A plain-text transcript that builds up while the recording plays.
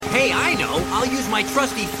Hey, I know. I'll use my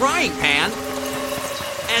trusty frying pan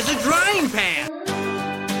as a drying pan.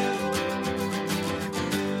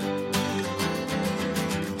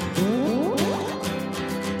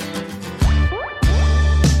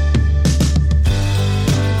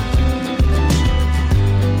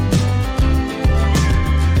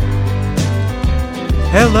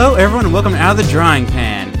 Hello, everyone, and welcome to Out of the Drying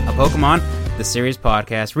Pan, a Pokemon The Series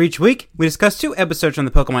podcast, where each week we discuss 2 episodes from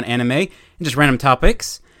the Pokemon anime and just random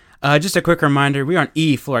topics. Just a quick reminder, we are an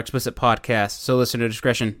E for explicit podcast, so listener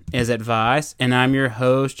discretion is advised. And I'm your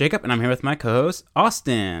host, Jacob, and I'm here with my co-host,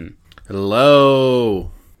 Austin.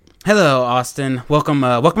 Hello. Hello, Austin. Welcome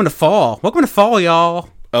to fall. Welcome to fall, y'all.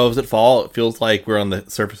 Oh, is it fall? It feels like we're on the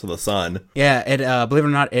surface of the sun. Yeah, believe it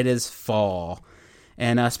or not, it is fall.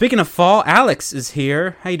 And speaking of fall, Alex is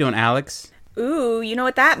here. How you doing, Alex? Ooh, you know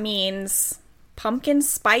what that means. Pumpkin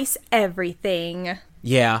spice everything.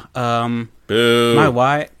 Yeah, Boo. my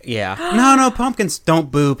wife, yeah. No, pumpkins, don't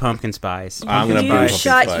boo pumpkin spice. I'm gonna boo You pumpkin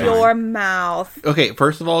shut spice. your mouth. Okay,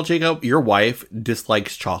 first of all, Jacob, your wife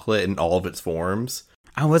dislikes chocolate in all of its forms.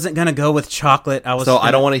 I wasn't gonna go with chocolate. I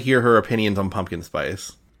don't want to hear her opinions on pumpkin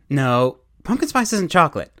spice. No, pumpkin spice isn't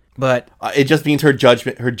chocolate, but It just means her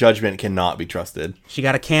judgment cannot be trusted. she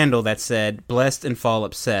got a candle that said "Blessed and Fall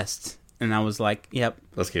Obsessed," and I was like, "Yep,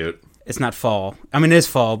 That's cute. it's not fall. I mean, it is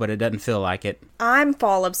fall, but it doesn't feel like it." I'm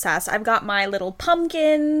fall obsessed. I've got my little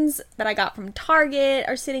pumpkins that I got from Target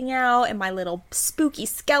are sitting out, and my little spooky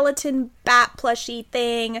skeleton bat plushie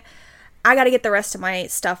thing. I gotta get the rest of my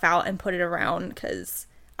stuff out and put it around, because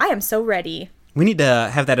I am so ready. We need to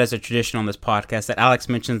have that as a tradition on this podcast that Alex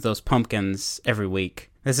mentions those pumpkins every week.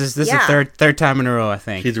 This is the third time in a row, I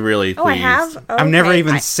think. She's really pleased. Oh, I have? Okay. I've never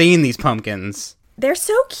even seen these pumpkins. They're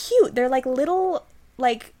so cute. They're like little,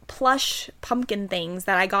 like, plush pumpkin things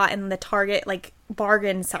that I got in the Target, like,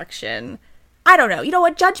 bargain section. I don't know. You know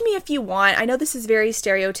what? Judge me if you want. I know this is very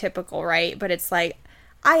stereotypical, right? But it's like,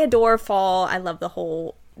 I adore fall. I love the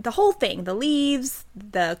whole thing. The leaves,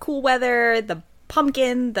 the cool weather, the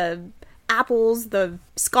pumpkin, the apples, the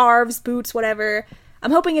scarves, boots, whatever.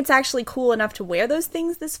 I'm hoping it's actually cool enough to wear those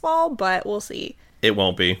things this fall, but we'll see. It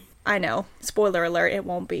won't be. I know. Spoiler alert, it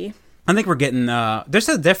won't be. I think we're getting, there's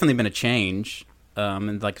definitely been a change,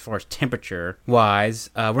 and like as far as temperature wise,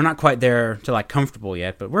 we're not quite there to like comfortable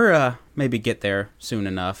yet, but we're, maybe get there soon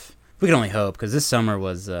enough. We can only hope, because this summer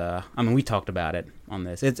was, we talked about it on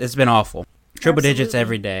this. It's been awful. Triple digits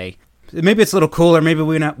every day. Maybe it's a little cooler. Maybe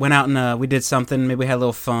we went out and, we did something. Maybe we had a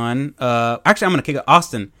little fun. Actually, I'm going to kick it.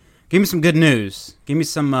 Austin, give me some good news. Give me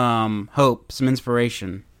some, hope, some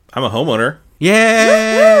inspiration. I'm a homeowner.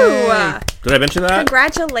 Yay! Woo! Did I mention that?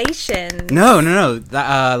 Congratulations. No.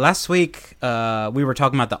 Last week, we were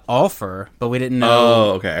talking about the offer, but we didn't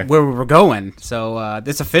know where we were going. So,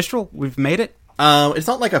 it's official. We've made it. It's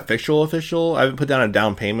not like official. I haven't put down a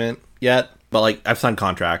down payment yet, but like I've signed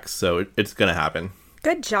contracts, so it's gonna happen.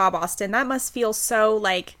 Good job, Austin. That must feel so,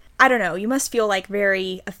 like, I don't know. You must feel like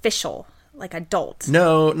very official, like adult.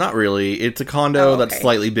 No, not really. It's a condo that's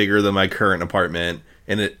slightly bigger than my current apartment.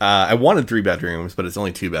 And I wanted 3 bedrooms, but it's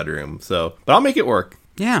only 2 bedrooms. But I'll make it work.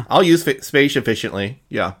 Yeah. I'll use space efficiently.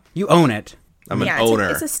 Yeah. You own it. I'm an owner.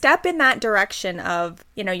 It's a step in that direction of,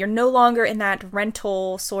 you're no longer in that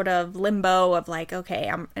rental sort of limbo of like, okay,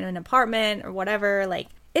 I'm in an apartment or whatever. Like,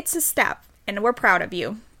 it's a step, and we're proud of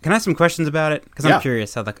you. Can I have some questions about it? Because I'm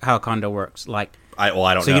curious how a condo works. Like, I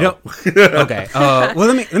don't know. You don't. Okay. Well,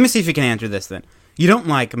 let me see if you can answer this then. You don't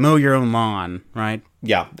like mow your own lawn, right?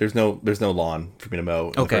 Yeah. There's no lawn for me to mow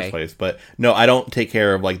in the first place. But no, I don't take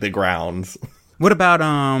care of like the grounds. What about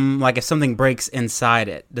like if something breaks inside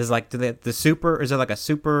it? Does like the super? Is there like a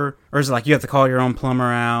super, or is it like you have to call your own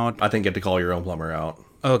plumber out? I think you have to call your own plumber out.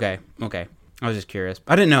 Okay. I was just curious.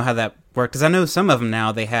 I didn't know how that worked, because I know some of them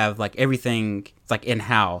now, they have like everything like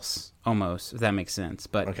in-house almost, if that makes sense.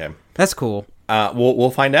 But okay, that's cool.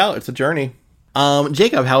 We'll find out. It's a journey.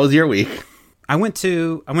 Jacob, how was your week? I went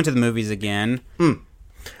to the movies again.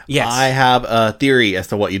 Yes. I have a theory as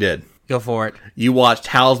to what you did. Go for it. You watched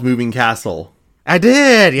Howl's Moving Castle. I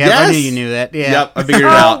did. Yeah, yes! I knew you knew that. Yeah. Yep, I figured it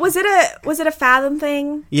out. Was it a Fathom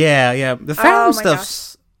thing? Yeah. The Fathom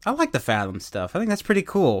stuff's... I like the Fathom stuff. I think that's pretty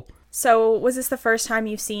cool. So, was this the first time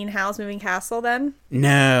you've seen Howl's Moving Castle, then?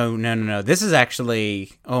 No. This is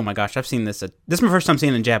actually... Oh, my gosh. I've seen this... This is my first time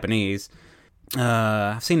seeing it in Japanese.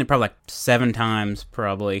 I've seen it probably like 7 times,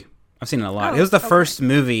 probably. I've seen it a lot. It was the first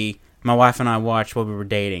movie my wife and I watched while we were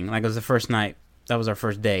dating. Like, it was the first night. That was our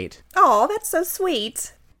first date. Oh, that's so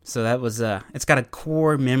sweet. So that was... it's got a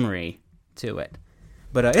core memory to it.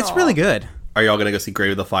 But it's really good. Are y'all going to go see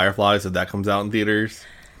Grave of the Fireflies if that comes out in theaters?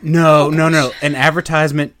 No. An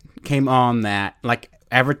advertisement came on that, like,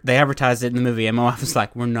 they advertised it in the movie, and my wife was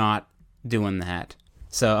like, "We're not doing that."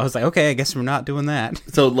 So I was like, "Okay, I guess we're not doing that."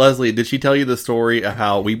 So Leslie, did she tell you the story of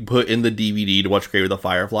how we put in the DVD to watch Grave of the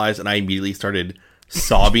Fireflies, and I immediately started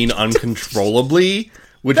sobbing uncontrollably?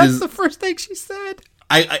 That's the first thing she said.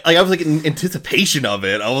 I was like in anticipation of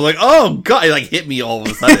it. I was like, oh god, it like hit me all of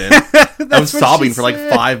a sudden. I was sobbing for like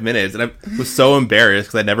 5 minutes, and I was so embarrassed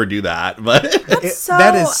because I never do that. But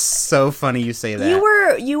that is so funny you say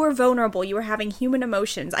that. You were vulnerable. You were having human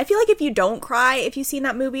emotions. I feel like if you don't cry if you've seen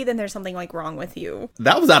that movie, then there's something like wrong with you.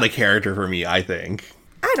 That was out of character for me, I think.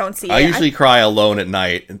 I don't see it. I usually cry alone at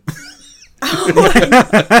night.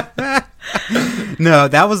 No,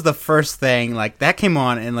 that was the first thing. Like, that came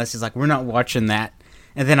on, and Leslie's like, "We're not watching that."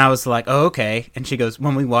 And then I was like, "Oh, okay." And she goes,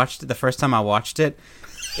 "When we watched it, the first time I watched it,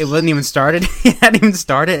 it wasn't even started. It hadn't even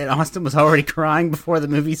started, and Austin was already crying before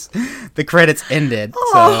the credits ended."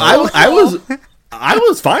 Oh. So I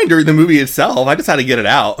was fine during the movie itself. I just had to get it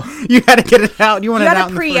out. You had to get it out. You wanted it out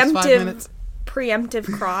in the first 5 minutes.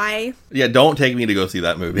 Preemptive cry. Yeah, don't take me to go see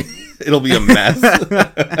that movie. It'll be a mess.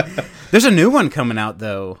 There's a new one coming out,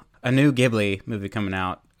 though. A new Ghibli movie coming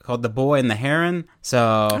out called The Boy and the Heron.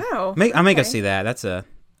 So I may go see that. That's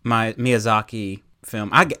my Miyazaki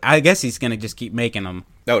film. I guess he's gonna just keep making them.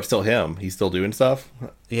 No, it's still him. He's still doing stuff.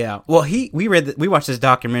 Yeah. Well, we watched this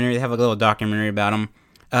documentary. They have a little documentary about him,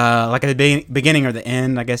 like at the beginning or the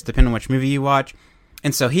end, I guess, depending on which movie you watch.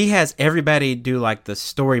 And so he has everybody do like the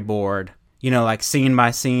storyboard, like scene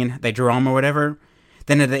by scene. They draw them or whatever.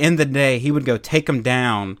 Then at the end of the day, he would go take them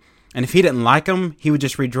down, and if he didn't like them, he would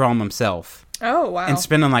just redraw them himself. Oh, wow. And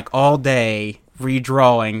spend them like all day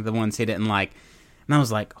redrawing the ones he didn't like. And I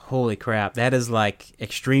was like, holy crap, that is like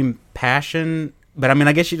extreme passion. But I mean,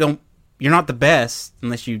 I guess you're not the best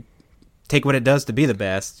unless you take what it does to be the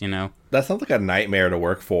best, That sounds like a nightmare to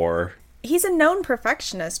work for. He's a known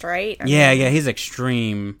perfectionist, right? Yeah, he's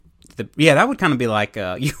extreme. That would kind of be like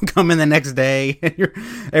you come in the next day and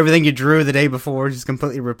everything you drew the day before is just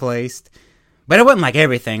completely replaced. But it wasn't like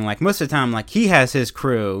everything. Like most of the time, like he has his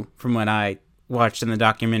crew from what I watched in the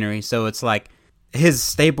documentary. So it's like his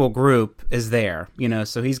staple group is there,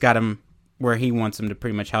 so he's got him where he wants him to,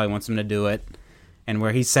 pretty much how he wants him to do it and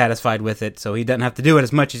where he's satisfied with it. So he doesn't have to do it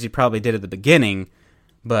as much as he probably did at the beginning.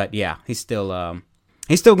 But yeah, he's still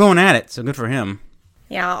going at it. So good for him.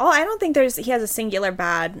 Yeah. I don't think he has a singular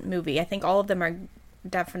bad movie. I think all of them are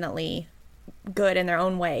definitely good in their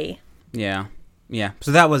own way. Yeah.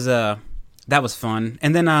 So that was fun.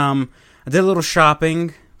 And then I did a little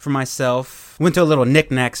shopping for myself. Went to a little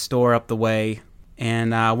knick-knack store up the way,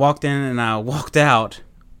 and I walked in and I walked out.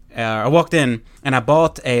 I walked in and I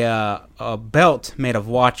bought a belt made of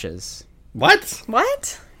watches. What?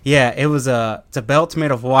 Yeah, it's a belt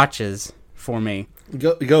made of watches for me.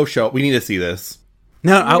 Go show. We need to see this.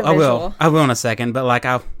 No, I will. I will in a second. But like,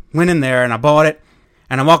 I went in there and I bought it,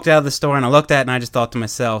 and I walked out of the store and I looked at it and I just thought to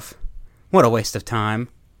myself, what a waste of time.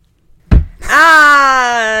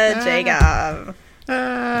 Jacob.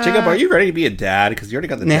 Jacob, are you ready to be a dad? Because you already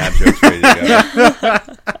got the dad jokes ready to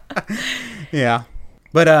go. Yeah.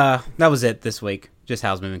 But that was it this week. Just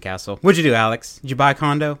Howl's Moving Castle. What'd you do, Alex? Did you buy a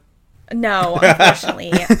condo? No,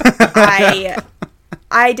 unfortunately.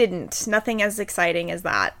 I didn't. Nothing as exciting as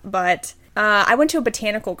that. But I went to a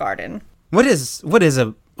botanical garden. What is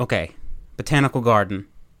a botanical garden?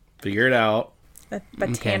 Figure it out. A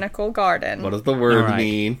botanical garden. What does the word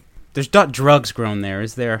mean? There's not drugs grown there,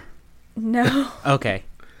 is there? No. Okay.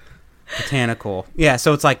 Botanical. Yeah,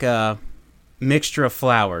 so it's like a mixture of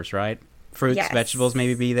flowers, right? Fruits, yes. Vegetables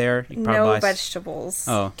maybe be there. You can no vegetables.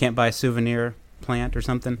 Oh, can't buy a souvenir plant or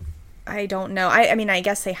something? I don't know. I mean, I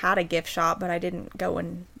guess they had a gift shop, but I didn't go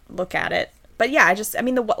and look at it. But yeah,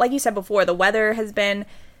 like you said before, the weather has been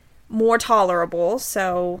more tolerable,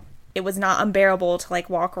 so it was not unbearable to like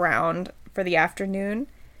walk around for the afternoon.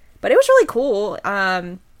 But it was really cool.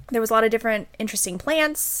 There was a lot of different interesting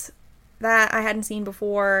plants that I hadn't seen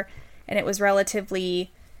before, and it was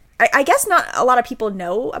relatively, I guess not a lot of people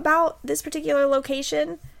know about this particular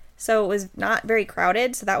location, so it was not very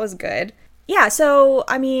crowded, so that was good. Yeah, so,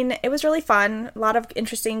 I mean, it was really fun. A lot of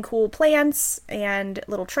interesting, cool plants and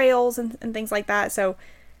little trails and things like that. So,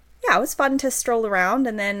 yeah, it was fun to stroll around,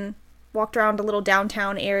 and then walked around a little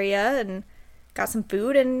downtown area and got some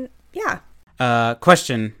food, and yeah.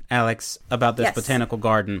 Question, Alex, about this botanical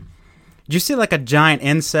garden. Did you see like a giant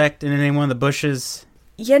insect in any one of the bushes?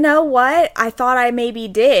 You know what? I thought I maybe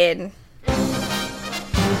did.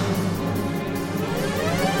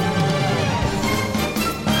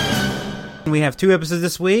 We have 2 episodes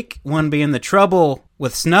this week, one being The Trouble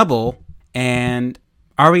with Snubble, and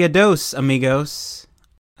Ariados, amigos.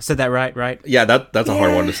 I said that right? Yeah, that's a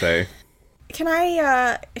hard one to say. Can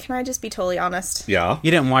I just be totally honest? Yeah.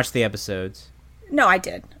 You didn't watch the episodes. No, I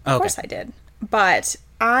did. Of Okay. course I did. But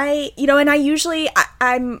and I usually,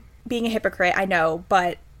 I'm being a hypocrite, I know,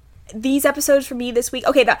 but these episodes for me this week,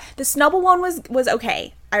 okay, the Snubble one was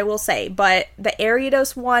okay, I will say, but the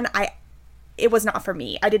Ariados one, it was not for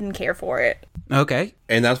me. I didn't care for it. Okay.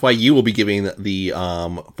 And that's why you will be giving the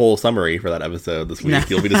full summary for that episode this week.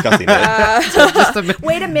 You'll be discussing it.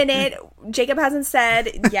 Wait a minute. Jacob hasn't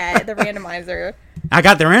said yet the randomizer. I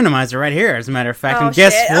got the randomizer right here, as a matter of fact. Oh, And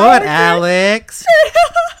guess shit. what, Oh, shit. Alex?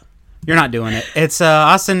 You're not doing it. It's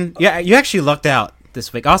Austin. Yeah, you actually lucked out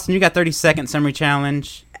this week. Austin, you got 30-second summary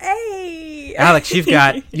challenge. Hey. Alex, you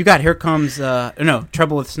got Here Comes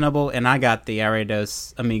Trouble with Snubble, and I got the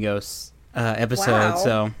Ariados Amigos episode. Wow.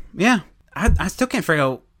 So yeah, I still can't figure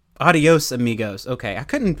out Adios Amigos. Okay, I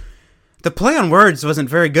couldn't. The play on words wasn't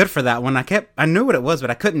very good for that one. I knew what it was, but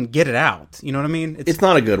I couldn't get it out. You know what I mean? It's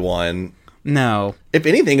not a good one. No. If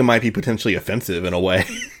anything, it might be potentially offensive in a way.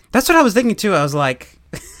 That's what I was thinking too. I was like,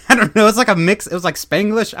 I don't know. It's like a mix. It was like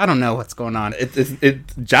Spanglish. I don't know what's going on. It's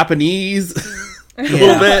Japanese a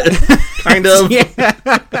little bit, kind of.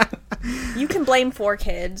 Yeah. You can blame 4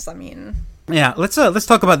 kids. I mean, Yeah. Let's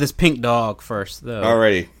talk about this pink dog first, though.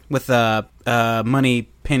 Alrighty. With money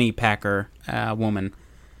penny packer woman.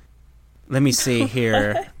 Let me see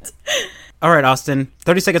here. All right, Austin.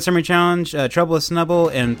 30-second summary challenge. Trouble with Snubble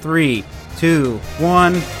in 3, 2,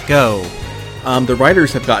 1, go. The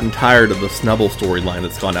writers have gotten tired of the Snubble storyline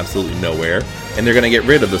that's gone absolutely nowhere, and they're going to get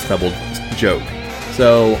rid of the Snubble joke.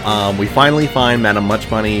 So we finally find Madame Much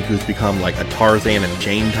Money, who's become like a Tarzan and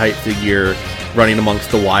Jane type figure, running amongst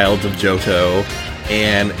the wilds of Johto.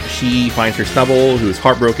 And she finds her Snubble, who is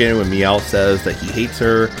heartbroken when Meowth says that he hates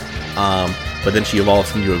her. But then she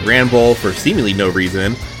evolves into a Grand Bull for seemingly no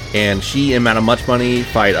reason. And she and Madame Much Money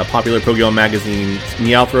fight a popular Pokemon magazine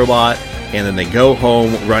Meowth robot. And then they go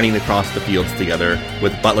home running across the fields together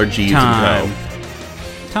with Butler Jeeves in tow.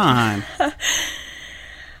 Time.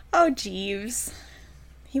 oh, Jeeves.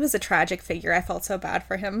 He was a tragic figure. I felt so bad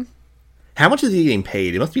for him. How much is he getting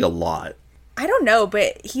paid? It must be a lot. I don't know,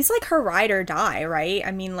 but he's like her ride or die, right?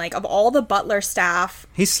 I mean, like, of all the Butler staff.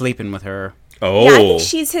 He's sleeping with her. Oh. Yeah, I think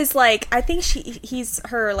she's his, like, he's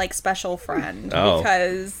her, like, special friend. Oh.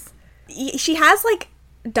 Because she has, like,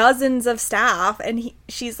 dozens of staff, and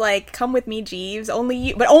she's like, come with me, Jeeves. Only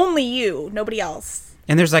you. But only you. Nobody else.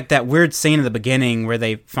 And there's like that weird scene at the beginning where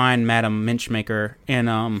they find Madame Minchmaker,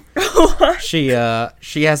 and she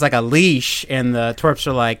has like a leash, and the twerps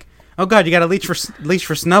are like, "Oh God, you got a leash for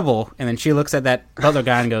Snubble," and then she looks at that other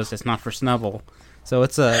guy and goes, "It's not for Snubble." So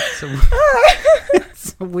it's a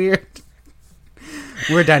weird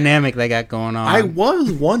dynamic they got going on. I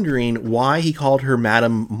was wondering why he called her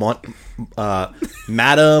Madame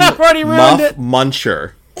Madame already ruined Muff it.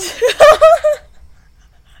 Muncher.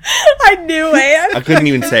 I knew it. I couldn't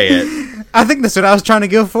even say it. I think that's what I was trying to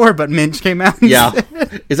go for, but Minch came out. Yeah.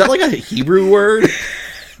 Is that like a Hebrew word?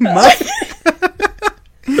 Muff.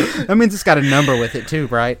 That means it's got a number with it too,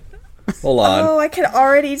 right? Hold on. Oh, I can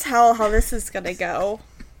already tell how this is gonna go.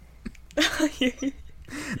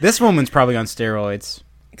 This woman's probably on steroids.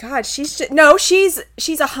 God, she's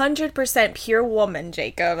 100% pure woman,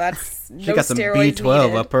 Jacob. That's She no got some steroids B12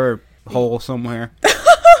 needed. up her hole somewhere.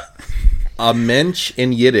 A mensch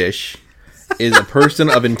in Yiddish is a person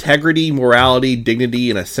of integrity, morality, dignity,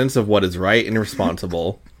 and a sense of what is right and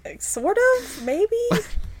responsible. Sort of, maybe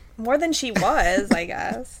more than she was, I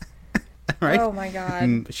guess. Right? Oh my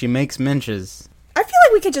God. She makes menches. I feel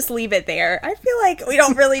like we could just leave it there. I feel like we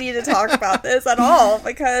don't really need to talk about this at all,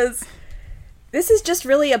 because this is just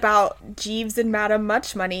really about Jeeves and Madame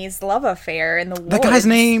Much Money's love affair in the woods. The guy's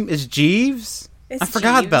name is Jeeves? It's I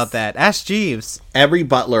forgot Jeeves. about that. Ask Jeeves. Every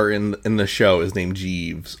butler in the show is named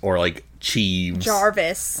Jeeves or like Cheeves.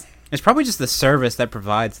 Jarvis. It's probably just the service that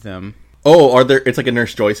provides them. Oh, it's like a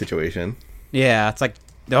Nurse Joy situation. Yeah, it's like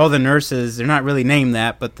all the nurses, they're not really named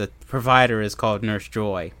that, but the provider is called Nurse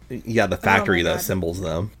Joy. Yeah, the factory that God. assembles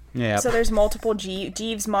them. Yeah. So there's multiple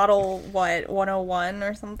Jeeves model, 101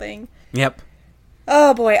 or something? Yep.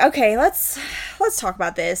 Oh boy. Okay, let's talk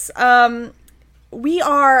about this.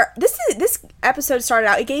 This episode started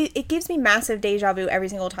out, it gives me massive deja vu every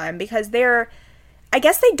single time, because I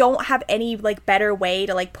guess they don't have any like better way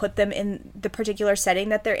to like put them in the particular setting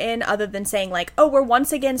that they're in, other than saying like, oh, we're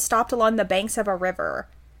once again stopped along the banks of a river.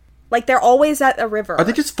 Like, they're always at a river. Are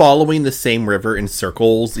they just following the same river in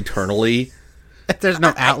circles eternally? There's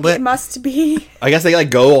no outlet. It must be. I guess they like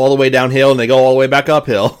go all the way downhill and they go all the way back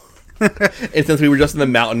uphill. And since we were just in the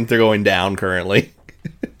mountains, they're going down currently.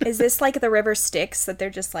 Is this like the river Styx that they're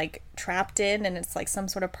just like trapped in, and it's like some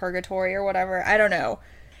sort of purgatory or whatever? I don't know.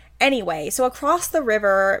 Anyway, so across the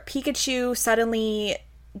river, Pikachu suddenly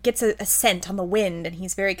gets a scent on the wind, and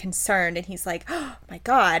he's very concerned, and he's like, oh my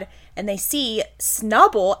god. And they see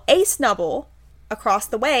Snubbull, a Snubbull, across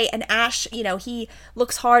the way, and Ash, he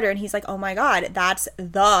looks harder, and he's like, oh my god, that's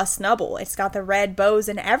the Snubbull. It's got the red bows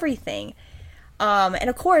and everything. And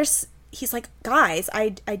of course, he's like, guys,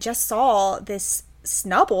 I just saw this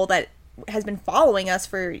Snubbull that has been following us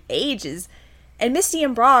for ages. And Misty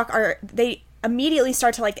and Brock they immediately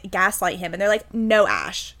start to like gaslight him, and they're like, no,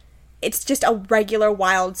 Ash, it's just a regular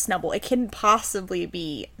wild Snubbull. It couldn't possibly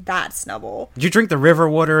be that Snubbull. Did you drink the river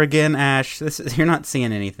water again, Ash? You're not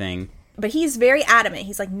seeing anything. But he's very adamant.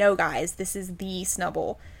 He's like, no, guys, this is the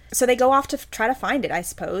Snubbull. So they go off to try to find it, I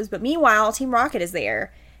suppose. But meanwhile, Team Rocket is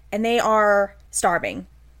there, and they are starving,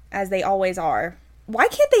 as they always are. Why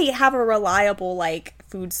can't they have a reliable, like,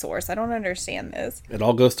 food source? I don't understand this. It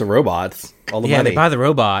all goes to robots. All the money. Yeah, they buy the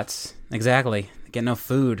robots. Exactly. They get no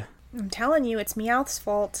food. I'm telling you, it's Meowth's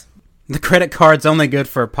fault. The credit card's only good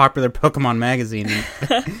for a popular Pokemon magazine.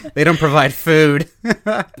 They don't provide food.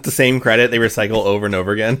 It's the same credit they recycle over and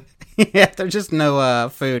over again. Yeah, there's just no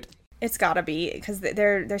food. It's gotta be, because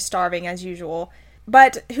they're starving as usual.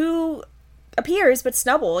 But who appears but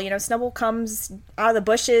Snubbull? Snubbull comes out of the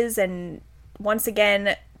bushes and once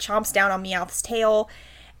again chomps down on Meowth's tail.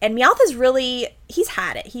 And Meowth he's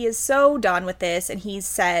had it. He is so done with this, and he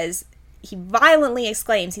violently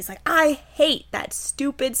exclaims, he's like, I hate that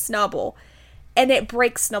stupid Snubbull. And it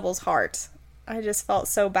breaks Snubble's heart. I just felt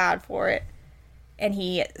so bad for it. And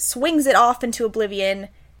he swings it off into oblivion,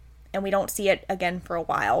 and we don't see it again for a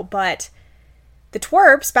while. But the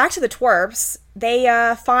Twerps, back to the Twerps, they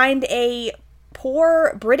find a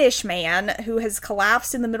poor British man who has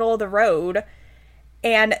collapsed in the middle of the road.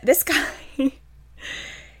 And this guy,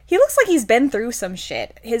 he looks like he's been through some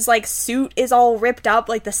shit. His, like, suit is all ripped up,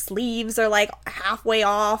 like, the sleeves are, like, halfway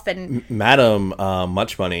off, and... Madam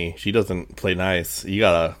Much Money, she doesn't play nice. You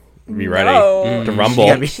gotta be ready to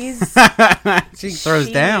rumble. She throws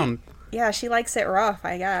down. Yeah, she likes it rough,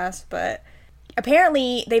 I guess, but...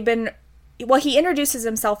 Apparently, he introduces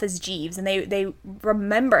himself as Jeeves, and they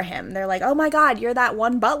remember him. They're like, oh my god, you're that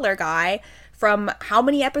one butler guy from how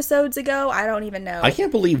many episodes ago? I don't even know. I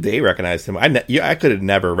can't believe they recognized him. I could have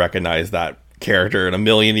never recognized that character in a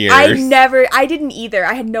million years. I didn't either.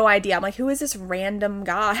 I had no idea. I'm like, who is this random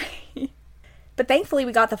guy? But thankfully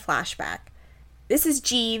we got the flashback. This is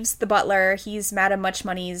Jeeves, the butler. He's Madam Much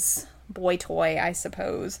Money's boy toy, I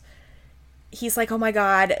suppose. He's like, oh my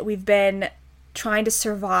god, we've been trying to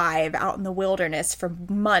survive out in the wilderness for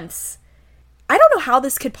months. I don't know how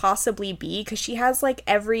this could possibly be, because she has like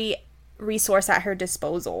every resource at her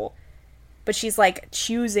disposal, but she's like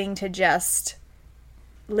choosing to just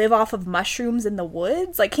live off of mushrooms in the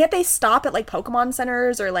woods. Like, can't they stop at like Pokemon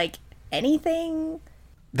centers or like anything?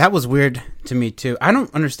 That was weird to me too. I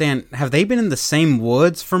don't understand. Have they been in the same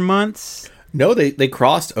woods for months? No, they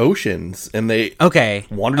crossed oceans and they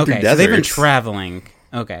wandered through deserts. So they've been traveling.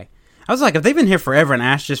 Okay, I was like, if they've been here forever and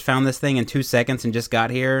Ash just found this thing in 2 seconds and just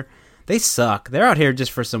got here, they suck. They're out here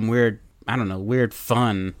just for some weird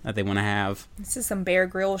fun that they want to have. This is some Bear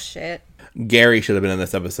Grylls shit. Gary should have been in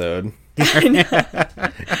this episode.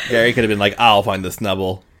 Gary could have been like, I'll find the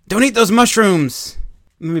Snubbull. Don't eat those mushrooms.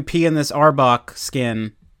 Let me pee in this Arbok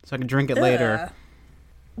skin so I can drink it later.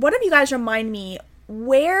 One of you guys remind me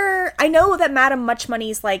where... I know that Madam Much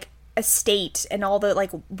Money's like estate and all the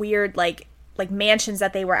like weird like mansions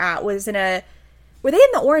that they were at was in a... Were they in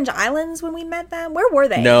the Orange Islands when we met them? Where were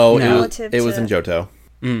they? No, it was in Johto.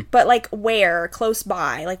 But, like, where? Close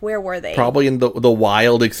by? Like, where were they? Probably in the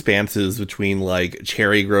wild expanses between, like,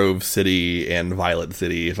 Cherry Grove City and Violet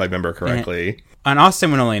City, if I remember correctly. And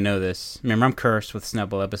Austin would only know this. Remember, I'm cursed with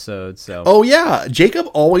Snubbull episodes, so... Oh, yeah. Jacob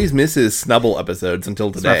always misses Snubbull episodes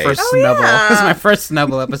until today. This is my first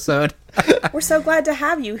Snubbull episode. We're so glad to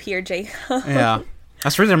have you here, Jacob. Yeah.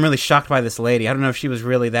 That's the reason I'm really shocked by this lady. I don't know if she was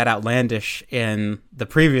really that outlandish in the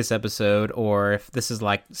previous episode or if this is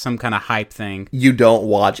like some kind of hype thing. You don't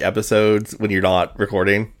watch episodes when you're not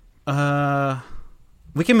recording?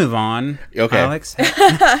 We can move on. Okay. Alex. Just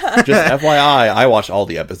FYI, I watch all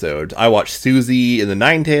the episodes. I watch Susie and the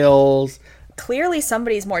Ninetales. Clearly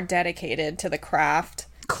somebody's more dedicated to the craft.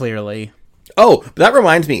 Clearly. Oh, that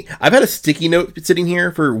reminds me. I've had a sticky note sitting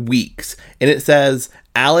here for weeks, and it says,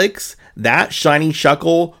 Alex, that shiny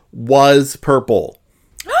Shuckle was purple.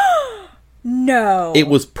 No. It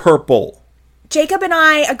was purple. Jacob and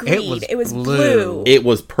I agreed. It was blue. It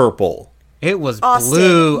was purple. It was Austin,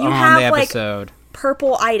 blue on the episode.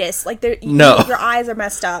 purple-itis. Like, No. your eyes are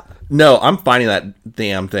messed up. No, I'm finding that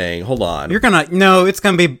damn thing. Hold on. It's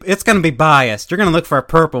gonna be biased. You're gonna look for a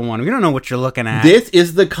purple one. We don't know what you're looking at. This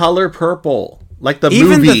is the color purple. Like the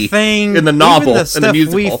Even movie the thing in the novel, even the in stuff the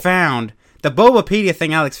musical. we found. The Bobapedia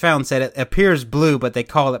thing Alex found said it appears blue, but they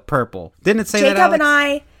call it purple. Didn't it say that,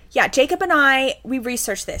 Alex? Jacob and I, we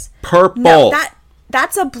researched this. Purple. No,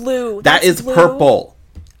 that's a blue. That is blue. purple.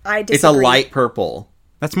 I disagree. It's a light purple.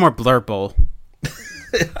 That's more blurple.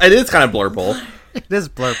 It is kind of blurple. It is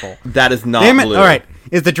blurple. That is not Damn it. blue. All right.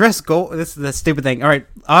 Is the dress gold? This is the stupid thing. All right.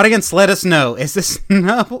 Audience, let us know. Is this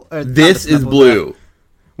Snubble? This is blue.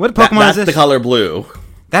 What Pokemon is That's this? the color blue.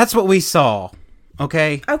 That's what we saw.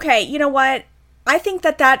 Okay. Okay, you know what? I think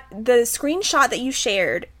that the screenshot that you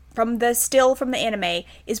shared from the still from the anime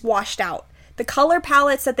is washed out. The color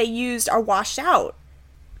palettes that they used are washed out.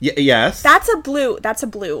 Yes. That's a blue. That's a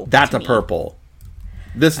blue. That's a purple.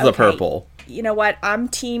 This is a purple. You know what? I'm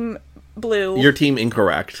team blue. Your team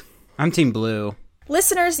incorrect. I'm team blue.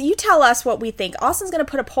 Listeners, you tell us what we think. Austin's going to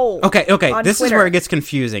put a poll. Okay. On This Twitter. is where it gets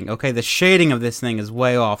confusing. Okay. The shading of this thing is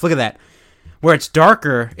way off. Look at that. Where it's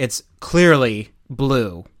darker, it's clearly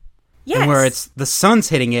blue. Yes. And where the sun's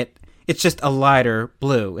hitting it, it's just a lighter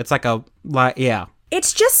blue. It's like a light, yeah.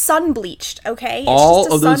 It's just sun bleached, okay? It's All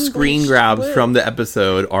just a of those screen sun-bleached grabs blue. from the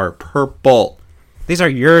episode are purple. These are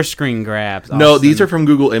your screen grabs. No, Austin. these are from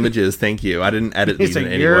Google Images. Thank you. I didn't edit these in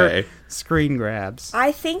any way. Screen grabs.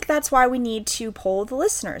 I think that's why we need to poll the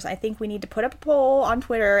listeners. I think we need to put up a poll on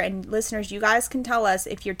Twitter, and listeners, you guys can tell us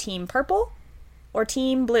if you're team purple or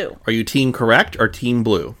team blue. Are you team correct or team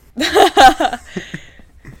blue?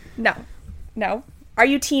 No. Are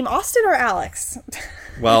you team Austin or Alex?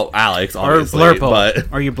 Well, Alex, Or obviously. blurple. But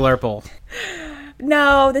Are you blurple?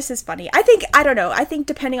 No, this is funny. I don't know. I think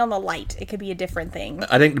depending on the light, it could be a different thing.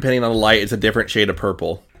 I think depending on the light, it's a different shade of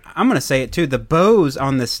purple. I'm going to say it too. The bows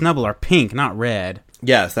on this Snubble are pink, not red.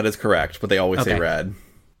 Yes, that is correct, but they always say Okay. red.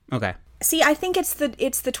 Okay. See, I think it's the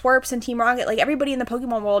twerps and Team Rocket. Like, everybody in the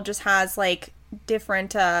Pokemon world just has, like,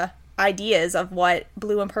 different ideas of what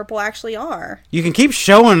blue and purple actually are. You can keep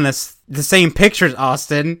showing us the same pictures,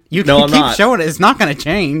 Austin. You can No, I'm keep not. showing it. It's not going to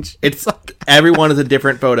change. It's everyone is a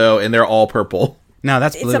different photo, and they're all purple. No,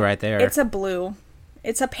 that's blue right there. It's a blue.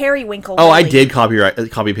 It's a periwinkle. Oh, I really. did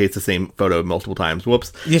copy paste the same photo multiple times.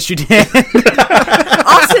 Whoops. Yes, you did.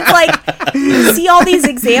 Austin's like, you see all these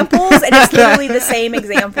examples, and it's literally the same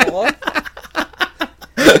example.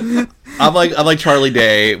 I'm like Charlie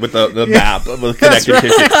Day with the map with connected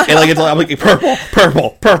tissue, and like I'm like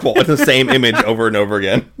purple. It's the same image over and over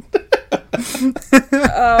again.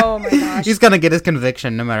 Oh my gosh. He's going to get his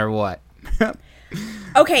conviction no matter what.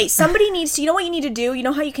 Okay, somebody needs to, you know what you need to do? You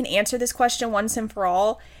know how you can answer this question once and for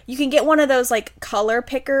all? You can get one of those, like, color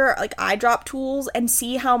picker, like, eyedrop tools and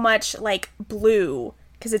see how much, like, blue,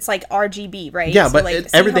 because it's, like, RGB, right? Yeah, So, but like,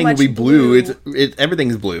 see everything how will be much blue.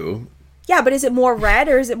 Everything's blue. Yeah, but is it more red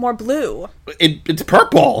or is it more blue? It's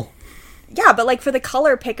purple. Yeah, but, like, for the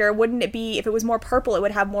color picker, wouldn't it be, if it was more purple, it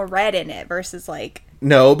would have more red in it versus, like...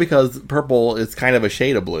 No, because purple is kind of a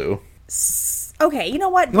shade of blue. Okay, you know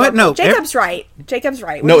what? What? No, Jacob's right. Jacob's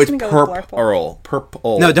right. We're No, just it's gonna go with purple.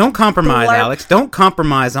 Purple. No, don't compromise, Blurp. Alex. Don't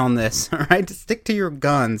compromise on this, all right? Just stick to your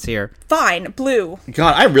guns here. Fine, blue.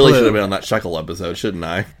 God, I really Blue. should have been on that Shuckle episode, shouldn't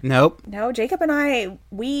I? Nope. No, Jacob and I,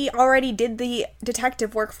 we already did the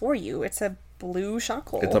detective work for you. It's a blue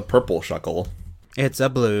shuckle. It's a purple Shuckle. It's a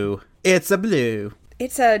blue. It's a blue.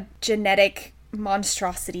 It's a genetic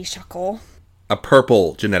monstrosity shuckle. A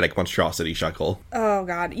purple genetic monstrosity Shuckle. Oh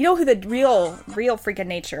god. You know who the real freaking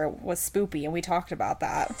nature was Spoopy, and we talked about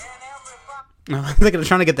that. I'm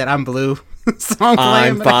trying to get that I'm blue song playing.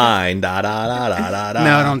 I'm but I- fine. Da da da da da da.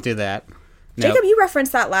 No, don't do that. No. Jacob, you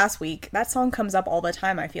referenced that last week. That song comes up all the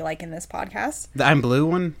time, I feel like, in this podcast. The I'm blue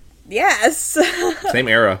one? Yes. Same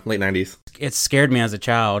era, late 90s. It scared me as a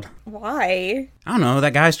child. Why? I don't know.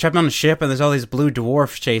 That guy's trapped on a ship and there's all these blue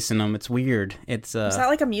dwarfs chasing him. It's weird. It's Is that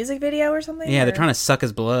like a music video or something? yeah, or? they're trying to suck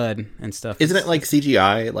his blood and stuff. Isn't it like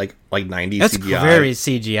CGI? Like 90s That's CGI? very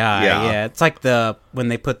CGI. Yeah. Yeah. It's like when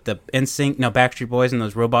they put the Backstreet Boys in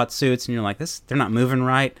those robot suits, and you're like, they're not moving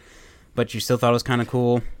right, but you still thought it was kind of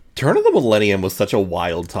cool. Turn of the Millennium was such a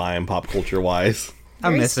wild time, pop culture-wise. I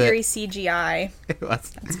Very miss scary it. CGI. It was.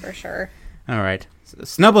 That's for sure. All right.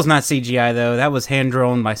 Snubble's not CGI though. That was hand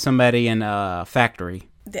drawn by somebody in a factory.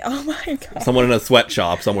 Oh my god. Someone in a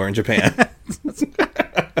sweatshop somewhere in Japan.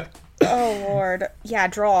 Oh lord. Yeah,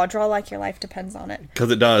 draw like your life depends on it. Because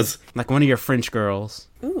it does. Like one of your French girls.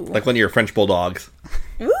 Ooh. Like one of your French bulldogs.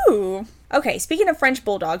 Ooh. Okay, speaking of French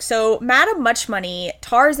Bulldog, so Madame Muchmoney,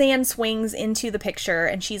 Tarzan swings into the picture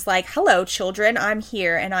and she's like, hello, children, I'm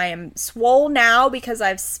here and I am swole now because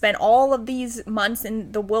I've spent all of these months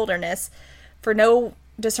in the wilderness for no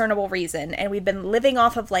discernible reason. And we've been living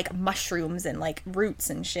off of, like, mushrooms and, like, roots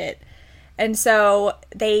and shit. And so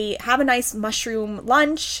they have a nice mushroom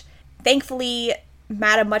lunch. Thankfully,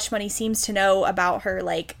 Madame Muchmoney seems to know about her,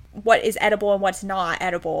 like, what is edible and what's not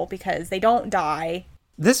edible because they don't die.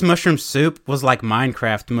 This mushroom soup was like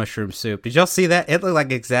Minecraft mushroom soup. Did y'all see that? It looked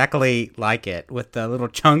like exactly like it with the little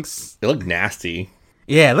chunks. It looked nasty.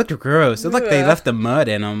 Yeah, it looked gross. It looked like they left the mud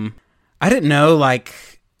in them. I didn't know,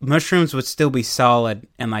 like, mushrooms would still be solid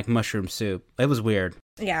in, like, mushroom soup. It was weird.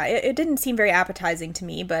 Yeah, it didn't seem very appetizing to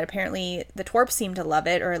me, but apparently the twerps seemed to love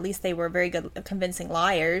it, or at least they were very good, convincing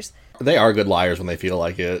liars. They are good liars when they feel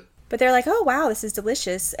like it. But they're like, oh, wow, this is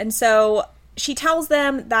delicious. And so she tells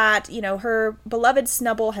them that, you know, her beloved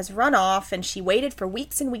Snubbull has run off and she waited for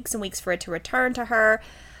weeks and weeks and weeks for it to return to her,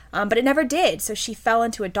 but it never did. So she fell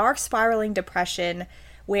into a dark spiraling depression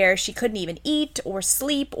where she couldn't even eat or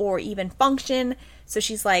sleep or even function. So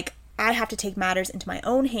she's like, I have to take matters into my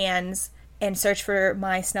own hands and search for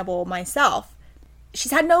my Snubbull myself.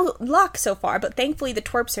 She's had no luck so far, but thankfully the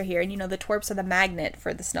twerps are here. And, you know, the twerps are the magnet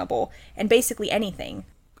for the Snubbull and basically anything.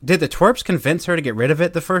 Did the twerps convince her to get rid of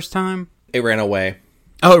it the first time? It ran away.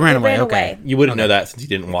 Oh, it ran away. ran Okay. away. You wouldn't know that since you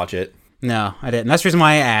didn't watch it. No, I didn't. That's the reason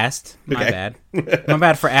why I asked. My Okay. bad. My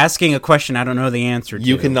bad for asking a question I don't know the answer to.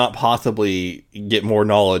 You cannot possibly get more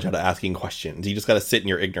knowledge out of asking questions. You just got to sit in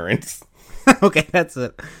your ignorance. Okay, that's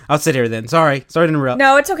it. I'll sit here then. Sorry to interrupt.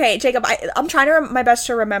 No, it's okay, Jacob. I'm trying to my best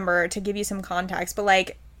to remember to give you some context, but,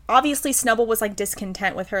 like, obviously Snubbull was, like,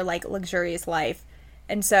 discontent with her, like, luxurious life.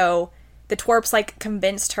 And so the twerps, like,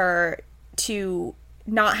 convinced her to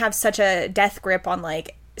not have such a death grip on,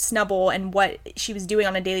 like, Snubbull and what she was doing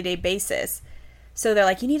on a day-to-day basis. So they're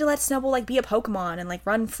like, you need to let Snubbull, like, be a Pokemon and, like,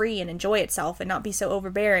 run free and enjoy itself and not be so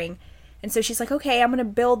overbearing. And so she's like, okay, I'm gonna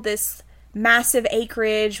build this massive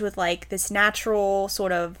acreage with, like, this natural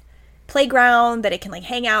sort of playground that it can, like,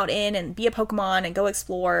 hang out in and be a Pokemon and go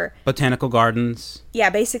explore. Botanical gardens. Yeah,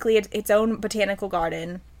 basically its own botanical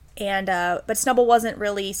garden. And but Snubbull wasn't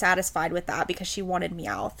really satisfied with that because she wanted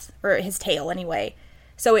Meowth, or his tail anyway.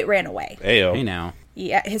 So it ran away. Ayo. Hey now.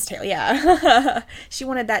 Yeah, his tail, yeah. She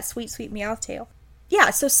wanted that sweet, sweet Meowth tail.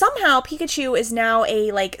 Yeah, so somehow Pikachu is now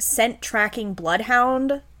a, like, scent-tracking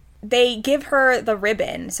bloodhound. They give her the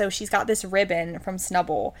ribbon, so she's got this ribbon from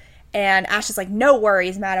Snubbull. And Ash is like, no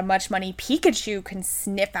worries, Madam Muchmoney, Pikachu can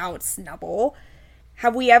sniff out Snubbull.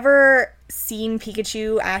 Have we ever seen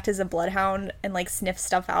Pikachu act as a bloodhound and, like, sniff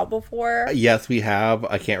stuff out before? Yes, we have.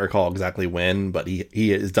 I can't recall exactly when, but he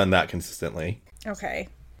has done that consistently. Okay.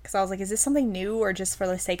 Because I was like, is this something new or just for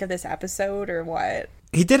the sake of this episode or what?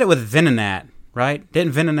 He did it with Venonat, right?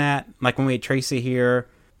 Didn't Venonat, like when we had Tracy here,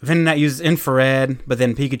 Venonat used infrared, but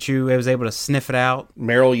then Pikachu was able to sniff it out.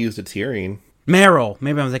 Meryl used its hearing. Meryl.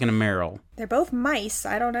 Maybe I'm thinking of Meryl. They're both mice.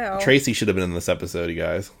 I don't know. Tracy should have been in this episode, you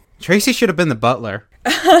guys. Tracy should have been the butler.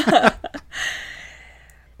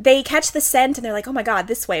 They catch the scent and they're like, oh my god,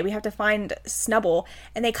 this way. We have to find Snubbull.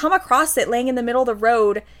 And they come across it laying in the middle of the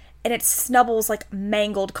road, and it's Snubbull's, like,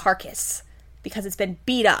 mangled carcass because it's been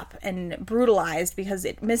beat up and brutalized because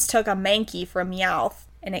it mistook a Mankey for a Meowth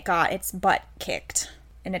and it got its butt kicked.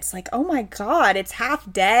 And it's like, oh my god, it's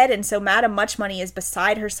half dead. And so Madam Muchmoney is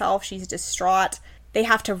beside herself. She's distraught. They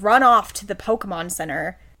have to run off to the Pokemon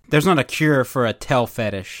Center. There's not a cure for a tail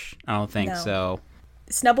fetish. I don't think No. so.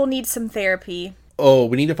 Snubbull needs some therapy. Oh,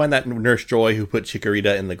 we need to find that Nurse Joy who put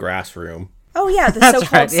Chikorita in the grass room. Oh yeah, the That's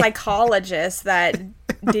so-called right, yeah. psychologist that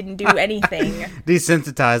didn't do anything.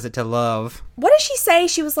 Desensitize it to love. What did she say?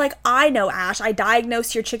 She was like, I know, Ash. I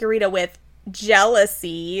diagnosed your Chikorita with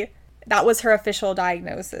jealousy. That was her official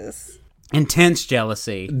diagnosis. Intense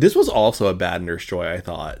jealousy. This was also a bad Nurse Joy, I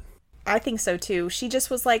thought. I think so too. She just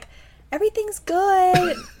was like, everything's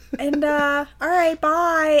good. And, all right,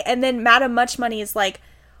 bye. And then Madam Muchmoney is like,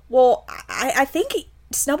 well, I think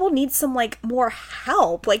Snubbull needs some, like, more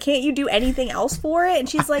help. Like, can't you do anything else for it? And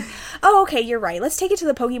she's like, oh, okay, you're right. Let's take it to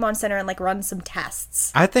the Pokemon Center and, like, run some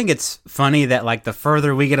tests. I think it's funny that, like, the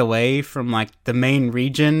further we get away from, like, the main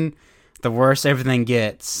region, the worse everything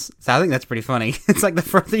gets. So I think that's pretty funny. It's like the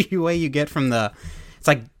further away you get from it's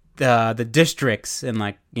like the districts in,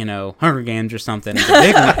 like, you know, Hunger Games or something. The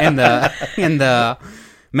big one, and the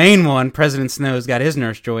main one, President Snow's got his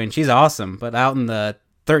Nurse Joy, and she's awesome. But out in the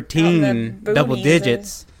 13 Out in the double boonies,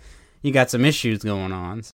 digits, you got some issues going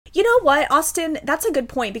on. You know what, Austin? That's a good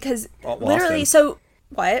point because literally, Austin. so,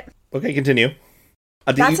 what? Okay, continue.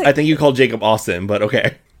 I That's think you called Jacob Austin, but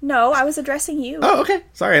okay. No, I was addressing you. Oh, okay.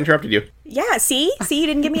 Sorry, I interrupted you. Yeah, see? You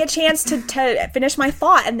didn't give me a chance to finish my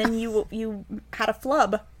thought, and then you had a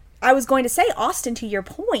flub. I was going to say, Austin, to your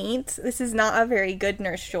point, this is not a very good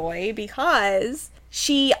Nurse Joy, because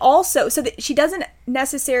she also, she doesn't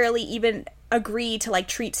necessarily even agree to, like,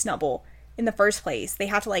 treat Snubbull in the first place. They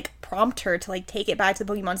have to, like, prompt her to, like, take it back to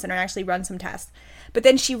the Pokemon Center and actually run some tests. But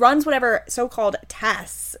then she runs whatever so-called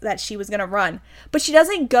tests that she was going to run. But she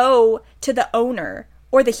doesn't go to the owner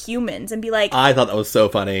or the humans and be like... I thought that was so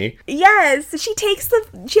funny. Yes! She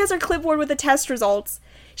has her clipboard with the test results.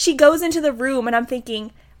 She goes into the room, and I'm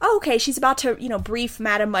thinking... Oh, okay, she's about to, brief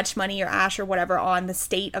Madam Muchmoney or Ash or whatever on the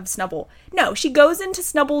state of Snubbull. No, she goes into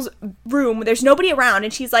Snubbull's room. There's nobody around,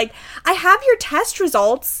 and she's like, I have your test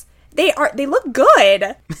results. They look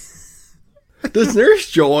good. Does Nurse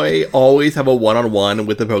Joy always have a one-on-one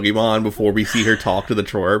with the Pokemon before we see her talk to the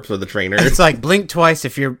twerps or the trainers? It's like, blink twice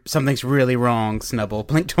if something's really wrong, Snubbull.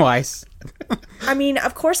 Blink twice. I mean,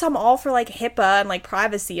 of course I'm all for, like, HIPAA and, like,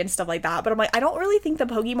 privacy and stuff like that, but I'm like, I don't really think the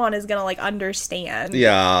Pokemon is gonna, like, understand.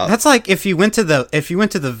 Yeah. That's like if you went to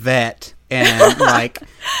the vet and, like,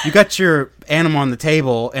 you got your animal on the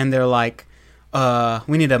table and they're like,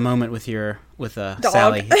 we need a moment with Sally.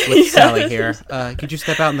 With Sally here. Could you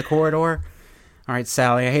step out in the corridor? All right,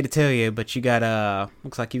 Sally, I hate to tell you, but you got,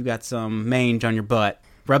 looks like you've got some mange on your butt.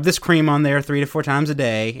 Rub this cream on there 3 to 4 times a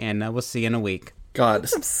day, and we'll see you in a week. God.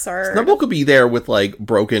 That's absurd. Snubbull could be there with, like,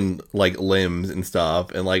 broken, like, limbs and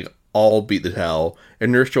stuff, and, like, all beat the hell.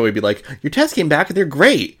 And Nurse Joy would be like, your tests came back and they're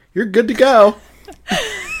great. You're good to go.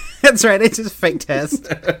 That's right, it's just a fake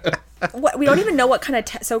test. We don't even know what kind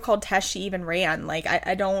of so-called test she even ran. Like,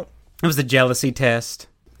 I don't... It was the jealousy test.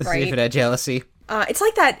 To see if it had jealousy. It's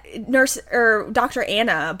like that nurse or Dr.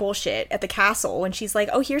 Anna bullshit at the castle when she's like,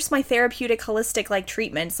 oh, here's my therapeutic holistic, like,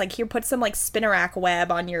 treatments. Like, here, put some, like, spinnerack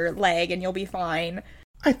web on your leg and you'll be fine.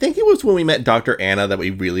 I think it was when we met Dr. Anna that we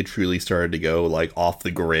really, truly started to go, like, off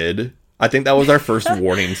the grid. I think that was our first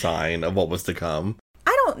warning sign of what was to come.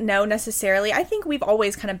 I don't know necessarily. I think we've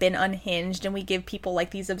always kind of been unhinged and we give people,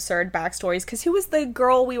 like, these absurd backstories. Because who was the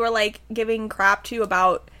girl we were, like, giving crap to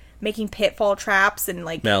about making pitfall traps and,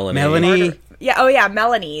 like... Melanie? Yeah, oh yeah,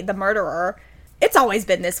 Melanie, the murderer. It's always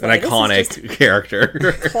been this way. An iconic character.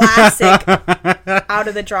 Classic out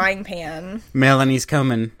of the drying pan. Melanie's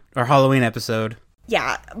coming. Our Halloween episode.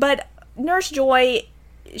 Yeah, but Nurse Joy,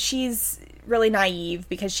 she's really naive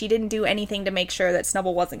because she didn't do anything to make sure that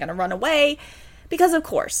Snubbull wasn't going to run away. Because of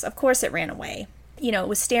course it ran away. It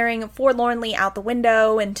was staring forlornly out the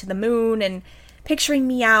window into the moon and picturing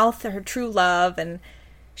Meowth, her true love, and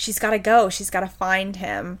she's got to go. She's got to find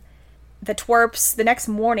him. The twerps, the next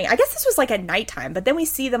morning, I guess this was like at nighttime, but then we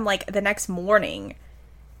see them like the next morning,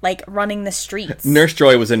 like running the streets. Nurse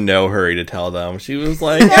Joy was in no hurry to tell them. She was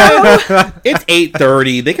like, it's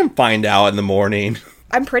 8:30. They can find out in the morning.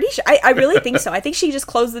 I'm pretty sure. I really think so. I think she just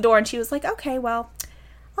closed the door and she was like, okay, well,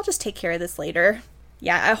 I'll just take care of this later.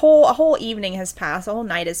 Yeah, a whole evening has passed. A whole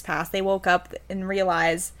night has passed. They woke up and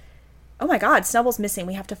realize, oh my god, Snubbull's missing.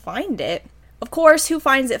 We have to find it. Of course, who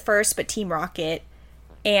finds it first but Team Rocket?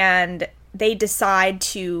 And they decide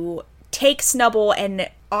to take Snubbull and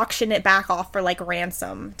auction it back off for, like,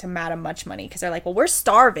 ransom to Madam Muchmoney. Because they're like, well, we're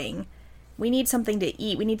starving. We need something to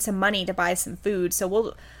eat. We need some money to buy some food.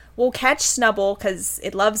 So we'll catch Snubbull because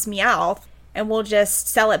it loves Meowth. And we'll just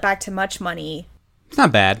sell it back to Muchmoney. It's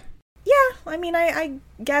not bad. Yeah, I mean, I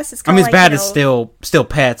guess it's kind of like, it's bad as still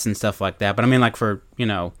pets and stuff like that. But I mean, like, for,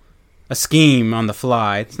 a scheme on the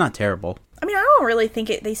fly, it's not terrible. I mean, I don't really think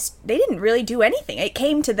they didn't really do anything. It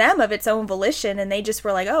came to them of its own volition, and they just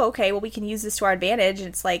were like, oh, okay, well, we can use this to our advantage. And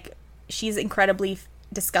it's like, she's incredibly,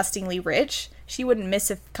 disgustingly rich. She wouldn't miss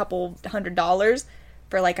a couple $100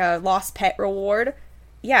 for, like, a lost pet reward.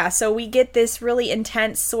 Yeah, so we get this really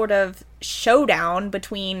intense sort of showdown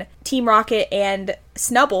between Team Rocket and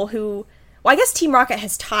Snubbull, who... Well, I guess Team Rocket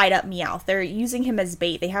has tied up Meowth. They're using him as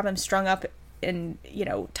bait. They have him strung up and,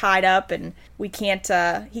 tied up, and he can't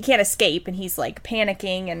escape, and he's, like,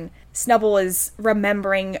 panicking, and Snubbull is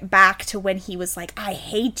remembering back to when he was like, I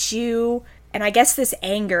hate you, and I guess this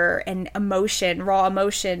anger and emotion, raw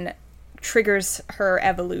emotion, triggers her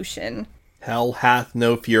evolution. Hell hath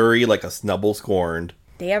no fury like a Snubbull scorned.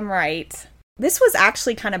 Damn right. This was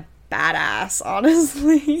actually kind of badass,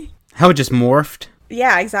 honestly. How it just morphed?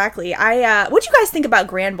 Yeah, exactly. What'd you guys think about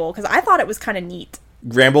Granbull? Because I thought it was kind of neat.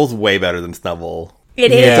 Granbull's way better than Snubbull.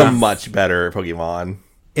 It is. It's a much better Pokemon.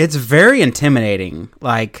 It's very intimidating.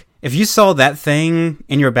 Like, if you saw that thing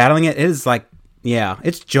and you're battling it, it is like, yeah,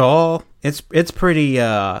 its jaw, it's pretty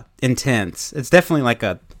intense. It's definitely like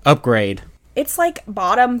a upgrade. Its, like,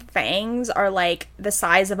 bottom fangs are, like, the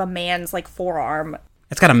size of a man's, like, forearm.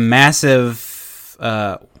 It's got a massive,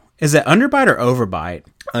 is it underbite or overbite?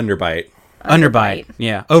 Underbite. Underbite.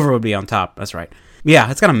 Yeah, over would be on top. That's right.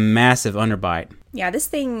 Yeah, it's got a massive underbite. Yeah, this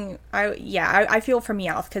thing, I feel for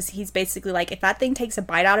Meowth, because he's basically like, if that thing takes a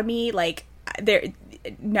bite out of me, like,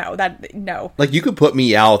 no. Like, you could put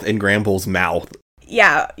Meowth in Granbull's mouth.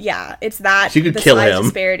 Yeah, it's that. She could kill him.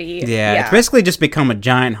 Disparity. Yeah, it's basically just become a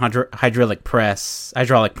giant hydraulic press at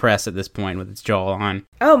this point with its jaw on.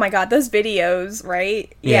 Oh my god, those videos,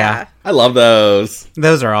 right? Yeah. I love those.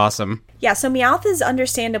 Those are awesome. Yeah, so Meowth is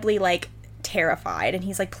understandably, like, terrified, and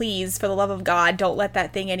he's like, please, for the love of God, don't let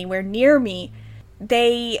that thing anywhere near me.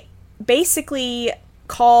 They basically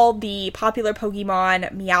call the popular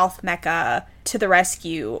Pokemon Meowth Mecha to the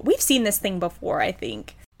rescue. We've seen this thing before, I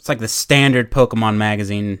think. It's like the standard Pokemon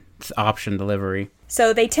magazine option delivery.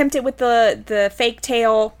 So they tempt it with the fake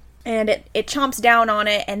tail, and it chomps down on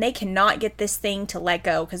it, and they cannot get this thing to let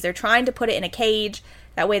go, because they're trying to put it in a cage.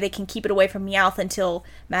 That way they can keep it away from Meowth until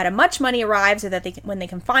Madam Much Money arrives, or that when they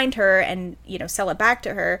can find her and, sell it back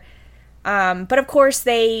to her. But of course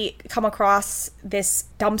they come across this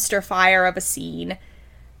dumpster fire of a scene,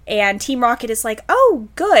 and Team Rocket is like, oh,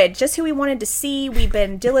 good, just who we wanted to see. We've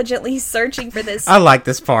been diligently searching for this. I like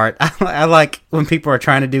this part. I like when people are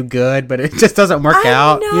trying to do good, but it just doesn't work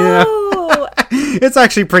out. Know. It's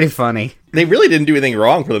actually pretty funny. They really didn't do anything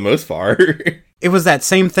wrong for the most part. It was that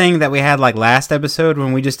same thing that we had like last episode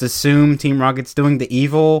when we just assume Team Rocket's doing the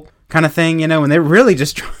evil kind of thing, and they're really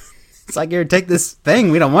just trying. It's like, here, take this thing.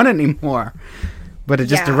 We don't want it anymore. But it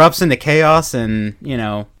just erupts into chaos and,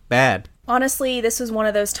 bad. Honestly, this was one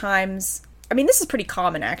of those times. I mean, this is pretty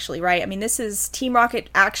common, actually, right? I mean, this is Team Rocket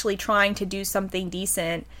actually trying to do something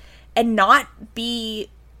decent and not be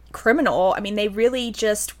criminal. I mean, they really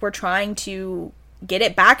just were trying to get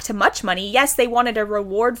it back to Much Money. Yes, they wanted a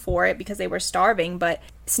reward for it because they were starving, but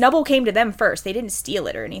Snubbull came to them first. They didn't steal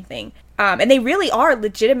it or anything. And they really are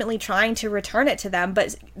legitimately trying to return it to them,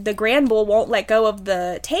 but the Granbull won't let go of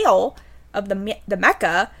the tail of the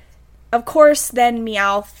mecha. Of course, then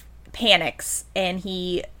Meowth panics and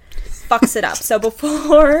he fucks it up. So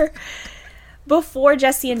before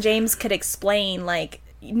Jesse and James could explain, like,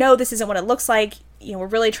 no, this isn't what it looks like, we're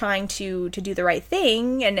really trying to do the right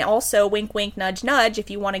thing, and also wink wink nudge nudge,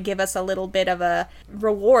 if you want to give us a little bit of a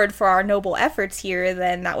reward for our noble efforts here,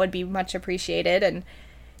 then that would be much appreciated. And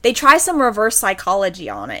they try some reverse psychology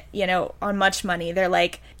on it, on Much Money. They're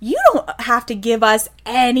like, you don't have to give us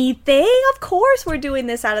anything. Of course we're doing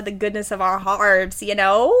this out of the goodness of our hearts,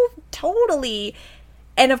 totally.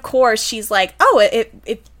 And of course she's like, oh,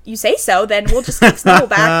 if you say so, then we'll just take Snubbull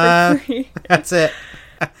back for free. That's it.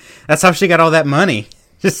 That's how she got all that money.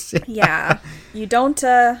 Yeah. You don't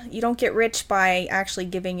get rich by actually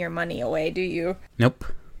giving your money away, do you? Nope.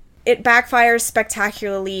 It backfires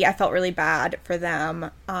spectacularly. I felt really bad for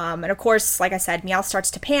them. And of course, like I said, Meowth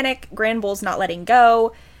starts to panic. Granbull's not letting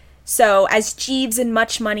go. So as Jeeves and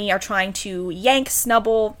Much Money are trying to yank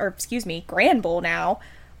Granbull now,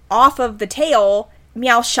 off of the tail,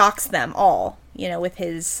 Meowth shocks them all, with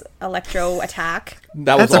his electro attack.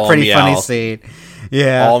 That's a pretty funny scene.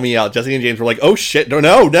 Yeah. All Meowth. Jesse and James were like, oh shit,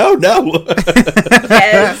 no.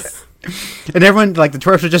 Yes. And everyone, like, the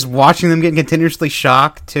tourists were just watching them getting continuously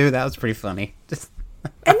shocked, too. That was pretty funny.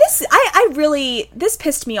 And this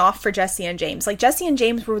pissed me off for Jesse and James. Like, Jesse and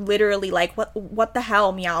James were literally like, what the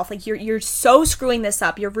hell, Meowth? Like, you're so screwing this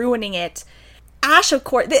up. You're ruining it. Ash, of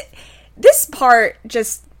course, this part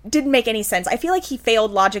just didn't make any sense. I feel like he failed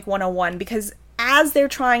Logic 101, because as they're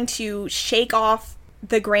trying to shake off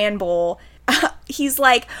the Granbull, he's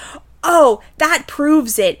like, oh, that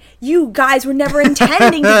proves it. You guys were never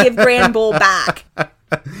intending to give Granbull back.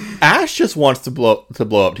 Ash just wants to blow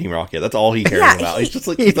up Team Rocket. That's all he cares about. He's just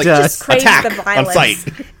like, just craves attack the violence. on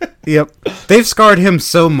sight. Yep. They've scarred him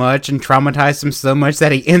so much and traumatized him so much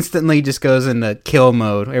that he instantly just goes into kill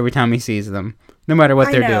mode every time he sees them, no matter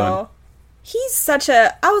what they're doing. He's I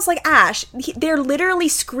was like, Ash, they're literally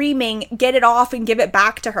screaming, get it off and give it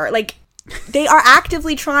back to her. Like, they are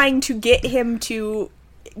actively trying to get him to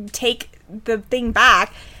take the thing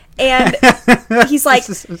back. And he's like,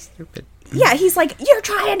 this is so stupid. Yeah, he's like, you're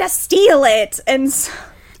trying to steal it. And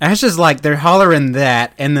Ash is like, they're hollering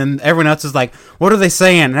that. And then everyone else is like, what are they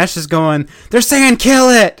saying? And Ash is going, they're saying, kill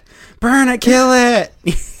it. Burn it, kill it.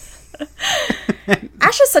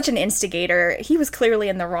 Ash is such an instigator. He was clearly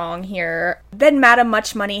in the wrong here. Then Madam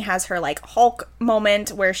Much Money has her, like, Hulk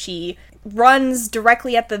moment where she runs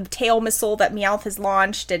directly at the tail missile that Meowth has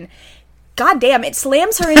launched, and goddamn, it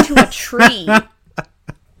slams her into a tree.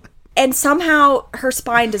 And somehow her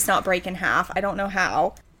spine does not break in half. I don't know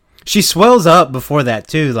how. She swells up before that,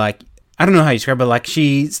 too. Like, I don't know how you describe it, like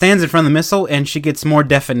she stands in front of the missile and she gets more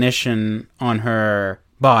definition on her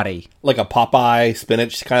body. Like a Popeye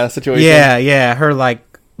spinach kind of situation? Yeah. Her, like,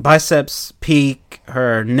 biceps peak,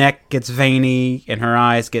 her neck gets veiny, and her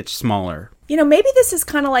eyes get smaller. You know, maybe this is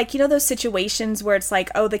kind of like, you know, those situations where it's like,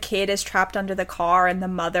 oh, the kid is trapped under the car and the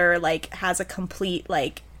mother, like, has a complete,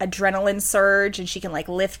 like, adrenaline surge and she can, like,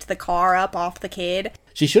 lift the car up off the kid.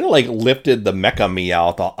 She should have, like, lifted the mecha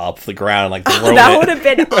Meowth off the ground, like, thrown That it. would have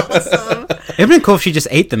been awesome. It'd been cool if she just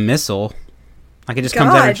ate the missile. Like, it just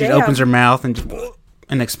comes out and she opens her mouth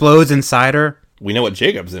and explodes inside her. We know what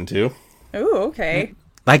Jacob's into. Ooh, okay.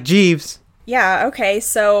 Like Jeeves. Yeah, okay,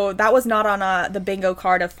 so that was not on the bingo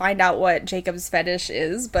card to find out what Jacob's fetish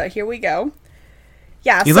is, but here we go.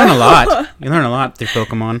 Yeah, You learn a lot. You learn a lot through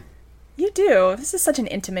Pokemon. You do. This is such an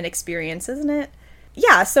intimate experience, isn't it?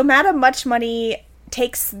 Yeah, so Madame Much Money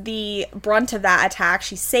takes the brunt of that attack.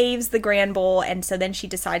 She saves the Granbull, and so then she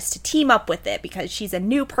decides to team up with it because she's a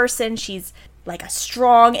new person. She's like a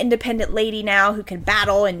strong, independent lady now who can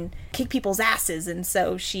battle and kick people's asses, and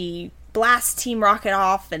so she blasts Team Rocket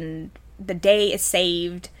off, and the day is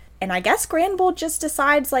saved. And I guess Granbull just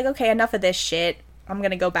decides, like, okay, enough of this shit. I'm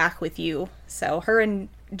gonna go back with you. So her and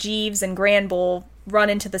Jeeves and Granbull run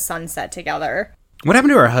into the sunset together. What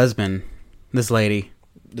happened to her husband, this lady?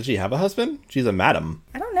 Did she have a husband? She's a madam.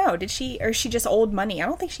 I don't know. Did she, or is she just old money? I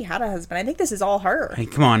don't think she had a husband. I think this is all her. Hey,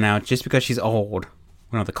 come on now. Just because she's old,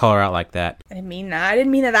 we don't have to call her out like that. I didn't mean that. I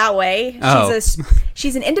didn't mean it that way. Oh.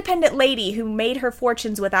 She's an independent lady who made her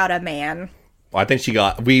fortunes without a man. Well, I think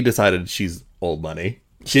we decided she's old money.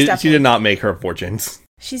 She did not make her fortunes.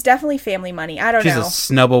 She's definitely family money. I don't know. She's a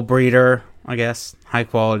snubble breeder, I guess. High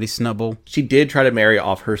quality snubble. She did try to marry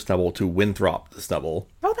off her stubble to Winthrop the stubble.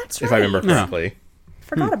 Oh, that's right. If I remember correctly.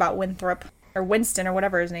 Forgot about Winthrop. Or Winston, or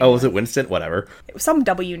whatever his name was. It Winston? Whatever. It was some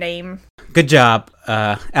W name. Good job,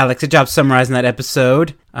 Alex. Good job summarizing that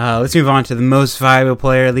episode. Let's move on to the most valuable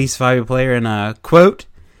player, least valuable player, and a quote.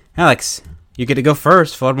 Alex, you get to go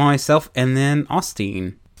first, followed by myself, and then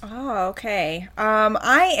Austin. Oh, okay.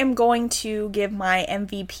 I am going to give my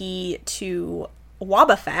MVP to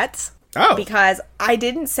Wobbuffet. Oh. Because I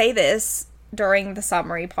didn't say this during the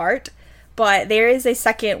summary part, but there is a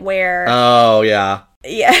second where... Oh, yeah.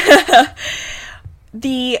 Yeah.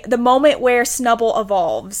 The moment where Snubbull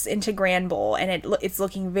evolves into Granbull and it's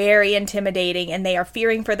looking very intimidating and they are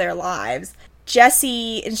fearing for their lives,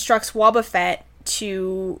 Jessie instructs Wobbuffet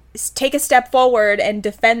to take a step forward and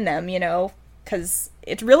defend them, you know, because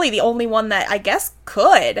it's really the only one that I guess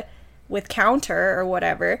could with counter or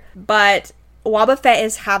whatever. But Wobbuffet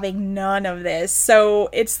is having none of this. So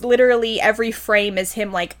it's literally every frame is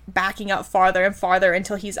him like backing up farther and farther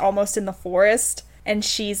until he's almost in the forest. And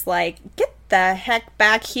she's like, get the heck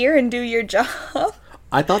back here and do your job.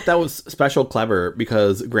 I thought that was special clever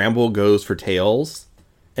because Granbull goes for tails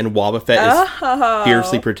and Wobbuffet is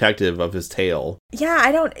fiercely protective of his tail.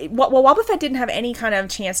 Yeah, Wobbuffet didn't have any kind of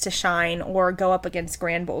chance to shine or go up against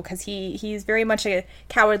Granbull because he's very much a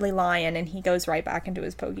cowardly lion and he goes right back into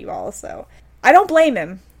his Pokeball, so I don't blame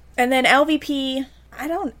him. And then LVP, I'm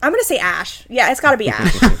gonna say Ash. Yeah, it's gotta be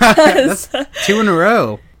Ash. That's 2 in a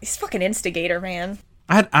row. He's fucking instigator, man.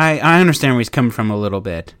 I understand where he's coming from a little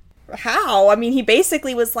bit. How? I mean, he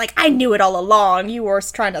basically was like, I knew it all along. You were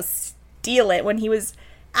trying to steal it when he was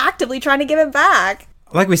actively trying to give it back.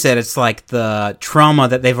 Like we said, it's like the trauma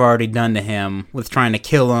that they've already done to him with trying to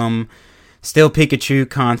kill him, steal Pikachu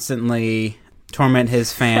constantly, torment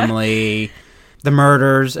his family, the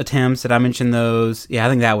murders attempts that I mentioned those. Yeah, I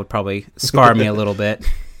think that would probably scar me a little bit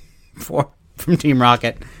from Team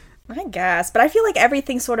Rocket. I guess, but I feel like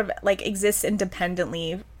everything sort of like exists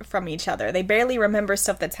independently from each other. They barely remember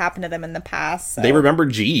stuff that's happened to them in the past. So. They remember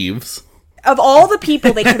Jeeves. Of all the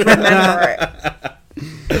people they could remember,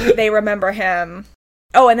 they remember him.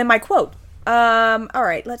 Oh, and then my quote. All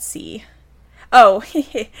right, let's see. Oh,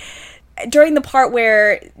 during the part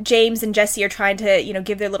where James and Jessie are trying to,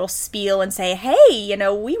 give their little spiel and say, hey,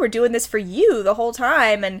 we were doing this for you the whole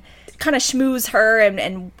time, and kind of schmooze her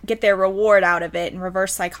and get their reward out of it and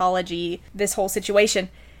reverse psychology this whole situation.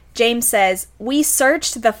 James says, we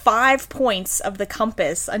searched the 5 points of the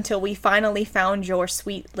compass until we finally found your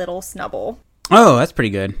sweet little Snubbull. Oh, that's pretty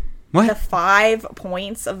good. What? The 5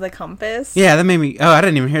 points of the compass? Yeah, that made me... Oh, I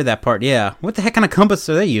didn't even hear that part. Yeah. What the heck kind of compass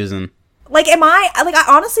are they using? I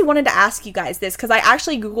honestly wanted to ask you guys this, because I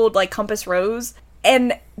actually Googled, compass rose,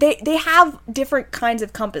 and they have different kinds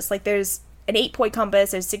of compass. Like, there's an 8-point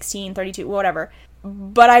compass, there's 16, 32, whatever.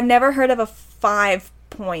 But I've never heard of a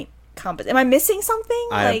 5-point compass. Am I missing something?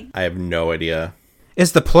 I have no idea.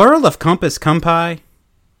 Is the plural of compass compi?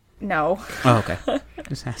 No. Oh, okay.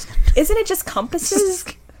 Just asking. Isn't it just compasses?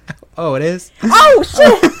 Oh, it is? Oh,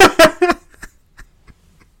 shit!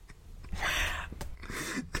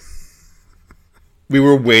 We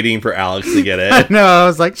were waiting for Alex to get it. No, I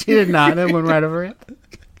was like, she did not. It went right over it.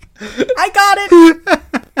 I got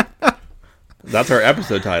it! That's our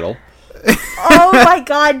episode title. Oh my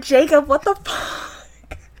god, Jacob, what the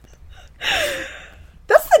fuck?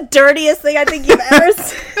 That's the dirtiest thing I think you've ever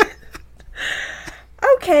said.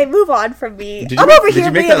 Okay, move on from me. Did I'm you, over did here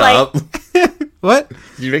you make being that like, up? What?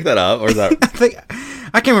 Did you make that up, or is that?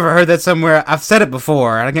 I can't remember. I heard that somewhere. I've said it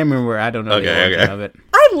before. I can't remember. I don't know the Okay, origin okay. of it.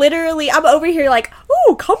 I'm over here like,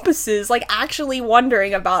 ooh, compasses, like actually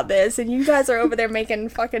wondering about this, and you guys are over there making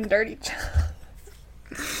fucking dirty jokes.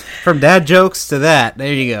 From dad jokes to that.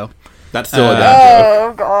 There you go. That's still a dad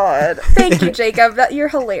joke. Oh god. Thank you, Jacob. You're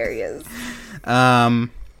hilarious. Crab,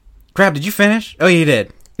 did you finish? Oh, you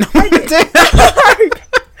did. I did.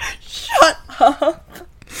 Shut up.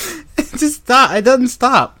 It just stop. It doesn't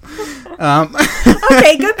stop.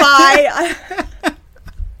 Okay, goodbye.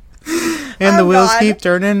 And the Oh, wheels God. keep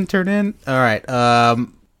turning. All right.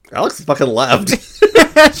 Alex fucking left.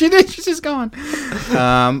 She did. She's just gone.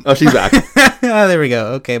 Oh, she's back. Oh, there we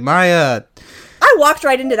go. Okay, my I walked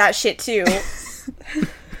right into that shit too.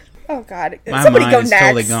 Oh god. my Somebody mind go is next.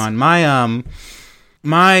 totally gone. My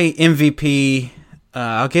MVP.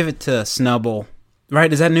 I'll give it to Snubble.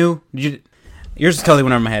 Right? Is that new? Yours totally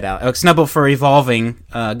went over my head out. Oh, Snubble for evolving.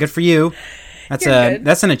 Good for you. That's You're good.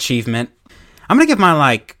 that's an achievement. I'm gonna give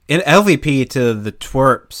my LVP to the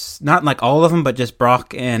twerps. Not like all of them, but just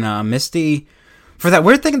Brock and Misty. For that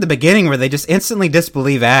weird thing at the beginning where they just instantly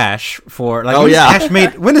disbelieve Ash for like Oh, when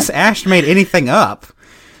yeah. when has Ash made anything up?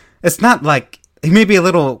 It's not like he may be a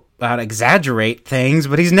little exaggerate things,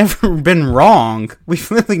 but he's never been wrong. We've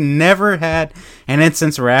literally never had an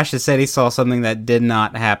instance where Ash has said he saw something that did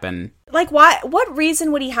not happen. Like what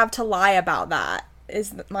reason would he have to lie about that?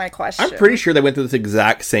 Is my question. I'm pretty sure they went through this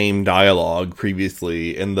exact same dialogue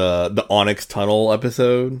previously in the Onyx Tunnel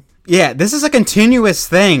episode. Yeah, this is a continuous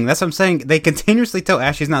thing. That's what I'm saying. They continuously tell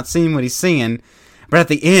Ash he's not seeing what he's seeing, but at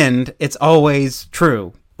the end, it's always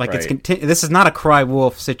true. Like Right. this is not a cry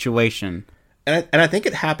wolf situation. And I think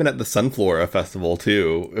it happened at the Sunflora Festival,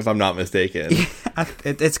 too, if I'm not mistaken.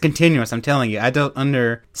 It's continuous, I'm telling you. I don't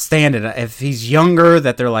understand it. If he's younger,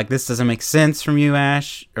 that they're like, this doesn't make sense from you,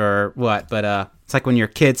 Ash, or what. But it's like when your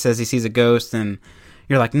kid says he sees a ghost, and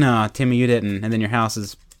you're like, no, Timmy, you didn't. And then your house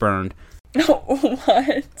is burned.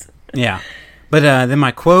 What? Yeah. But then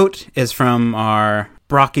my quote is from our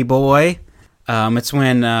Brocky boy. It's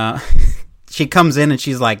when she comes in and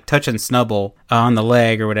she's like touching Snubble on the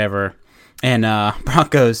leg or whatever. And Brock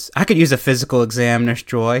goes, I could use a physical exam, Nurse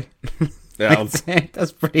Joy. Yeah.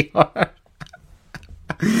 That's pretty hard.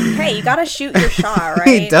 Hey, you gotta shoot your shot,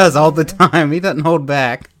 right? He does all the time. He doesn't hold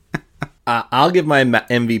back. I'll give my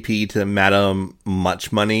MVP to Madam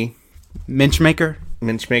Much Money Minchmaker?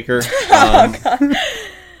 Minchmaker.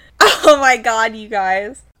 Oh my god, you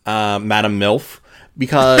guys. Madam MILF.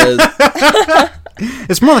 Because...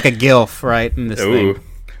 It's more like a gilf, right? In this Ooh. thing.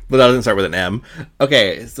 But that doesn't start with an M.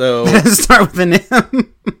 Okay, so... Start with an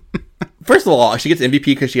M. First of all, she gets MVP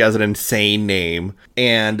because she has an insane name.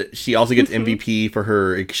 And she also gets MVP for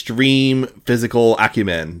her extreme physical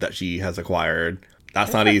acumen that she has acquired.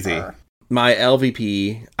 That's not easy. her. My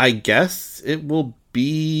LVP, I guess it will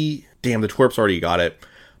be... Damn, the twerps already got it.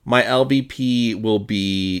 My LVP will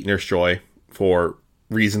be Nurse Joy for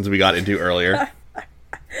reasons we got into earlier.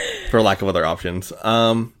 For lack of other options.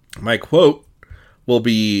 My quote will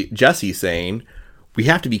be Jesse saying, "We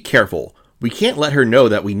have to be careful. We can't let her know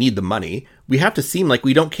that we need the money. We have to seem like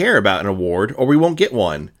we don't care about an award or we won't get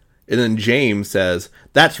one." And then James says,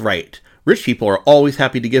 "That's right. Rich people are always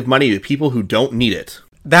happy to give money to people who don't need it."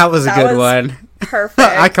 That was a good one. Perfect.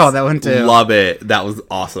 I called that one too. Love it. That was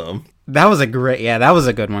awesome. That was a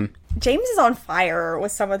good one. James is on fire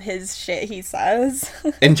with some of his shit he says.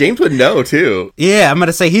 And James would know, too. Yeah, I'm going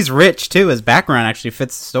to say he's rich too. His background actually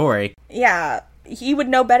fits the story. Yeah, he would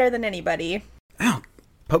know better than anybody. Ow,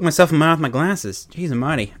 poke myself in my mouth with my glasses. Jeez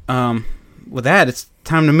almighty. With that, it's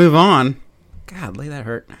time to move on. God, that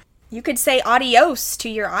hurt. You could say adios to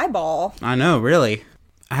your eyeball. I know, really.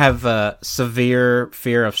 I have a severe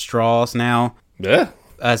fear of straws now. Yeah.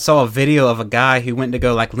 I saw a video of a guy who went to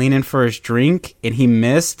go lean in for his drink and he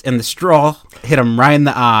missed and the straw hit him right in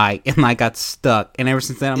the eye and got stuck. And ever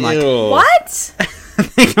since then I'm like, Ew. What? I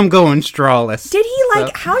think I'm going strawless. Did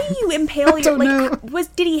he how do you impale your know.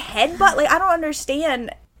 did he headbutt? I don't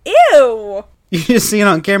understand. Ew. You just see it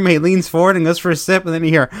on camera, he leans forward and goes for a sip and then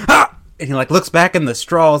you hear, ah! And he looks back and the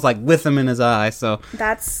straw is with him in his eye. So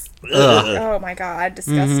That's Oh my god,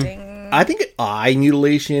 disgusting. I think eye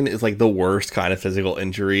mutilation is like the worst kind of physical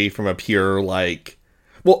injury from a pure like,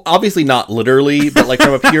 well, obviously not literally, but like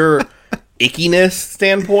from a pure ickiness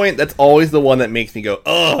standpoint, that's always the one that makes me go,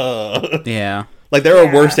 ugh. Yeah. Like there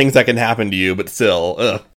are worse things that can happen to you, but still,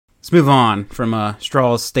 ugh. Let's move on from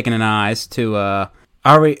straws sticking in eyes to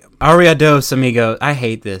Aria dos Amigos. I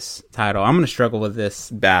hate this title. I'm going to struggle with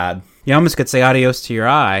this. Bad. You almost could say adios to your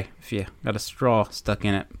eye if you got a straw stuck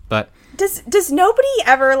in it, but... Does nobody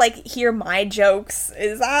ever, like, hear my jokes?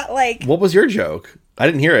 Is that, like... What was your joke? I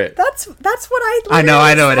didn't hear it. That's what I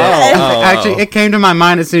know it is. Oh. Actually, it came to my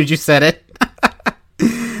mind as soon as you said it.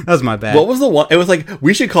 That was my bad. What was the one? It was like,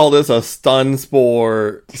 we should call this a stun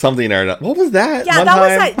spore something or not. What was that? Yeah, one that time?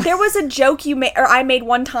 was that. There was a joke you made, or I made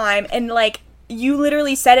one time, and, like, you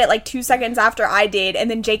literally said it, like, 2 seconds after I did, and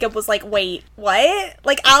then Jacob was like, wait, what?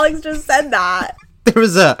 Like, Alex just said that. There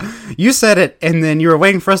was you said it, and then you were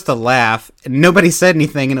waiting for us to laugh, and nobody said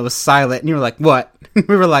anything, and it was silent, and you were like, what?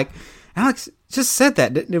 We were like, Alex just said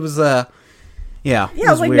that. It was, yeah. Yeah, it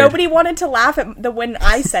was like, weird. Nobody wanted to laugh at when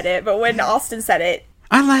I said it, but when Austin said it.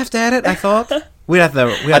 I laughed at it, I thought. We'd have to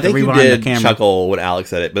rewind the camera. I think you did chuckle when Alex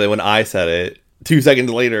said it, but then when I said it, 2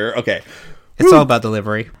 seconds later, okay. It's all about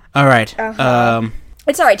delivery. All right. Uh-huh.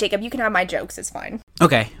 It's all right, Jacob. You can have my jokes. It's fine.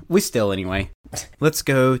 Okay. We still, anyway. Let's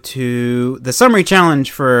go to the summary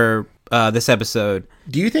challenge for this episode.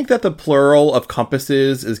 Do you think that the plural of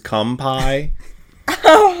compasses is cum pie?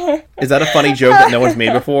 Is that a funny joke that no one's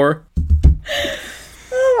made before?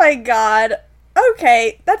 Oh my god.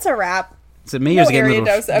 Okay, that's a wrap. Is it me or is it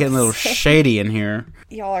getting a little shady in here?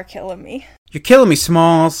 Y'all are killing me. You're killing me,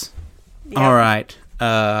 Smalls. Yep. All right.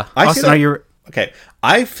 Austin, are you... Okay,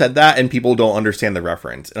 I've said that and people don't understand the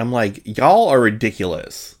reference. And I'm like, y'all are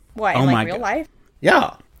ridiculous. What, in like real life?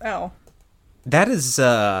 Yeah. Oh. That is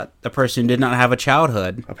a person who did not have a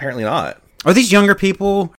childhood. Apparently not. Are these younger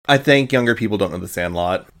people? I think younger people don't know The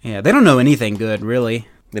Sandlot. Yeah, they don't know anything good, really.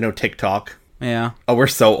 They know TikTok. Yeah. Oh, we're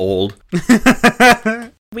so old.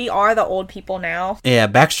 We are the old people now. Yeah,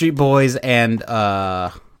 Backstreet Boys and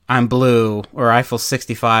I'm Blue, or Eiffel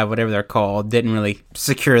 65, whatever they're called, didn't really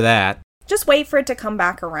secure that. Just wait for it to come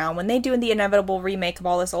back around. When they do the inevitable remake of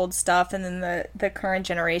all this old stuff, and then the current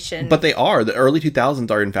generation... But they are. The early 2000s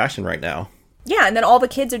are in fashion right now. Yeah, and then all the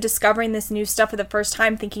kids are discovering this new stuff for the first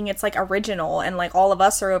time, thinking it's, like, original, and, like, all of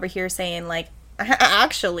us are over here saying, like,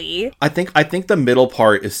 actually... I think the middle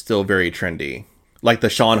part is still very trendy. Like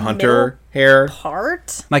the Sean Hunter hair.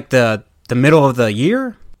 Part? Like the middle of the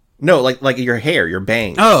year? No, like your hair, your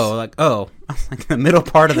bangs. Like the middle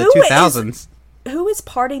part of the 2000s. Who is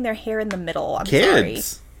parting their hair in the middle? I'm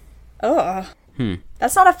Kids. sorry. Ugh.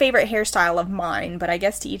 That's not a favorite hairstyle of mine, but I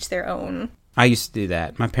guess to each their own. I used to do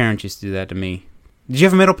that. My parents used to do that to me. Did you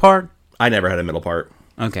have a middle part? I never had a middle part.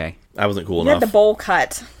 Okay. I wasn't cool You enough. had the bowl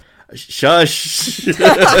cut. Shush. Shush.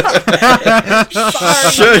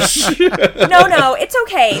 No, it's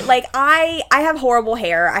okay. Like, I have horrible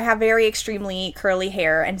hair. I have very extremely curly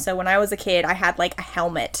hair, and so when I was a kid, I had, like, a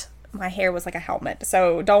helmet. My hair was like a helmet,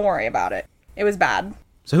 so don't worry about it. It was bad.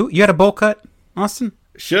 So you had a bowl cut, Austin?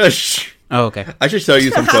 Shush. Oh, okay. I should show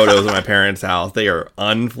you some photos of my parents' house. They are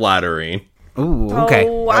unflattering. Ooh, okay.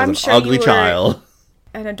 Oh, I was I'm an sure ugly you were child.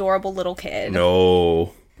 an adorable little kid.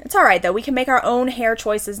 No. It's all right, though. We can make our own hair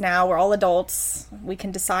choices now. We're all adults. We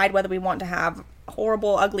can decide whether we want to have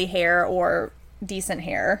horrible, ugly hair or decent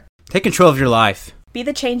hair. Take control of your life. Be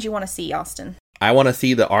the change you want to see, Austin. I want to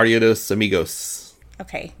see the Ariodos Amigos.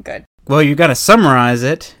 Okay, good. Well, you got to summarize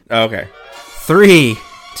it. Okay. 3,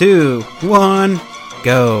 2, 1,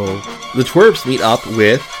 go. The twerps meet up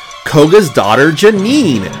with Koga's daughter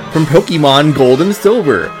Janine from Pokemon Gold and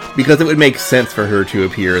Silver because it would make sense for her to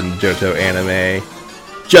appear in the Johto anime.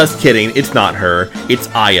 Just kidding, it's not her. It's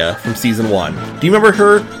Aya from Season 1. Do you remember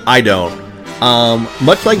her? I don't.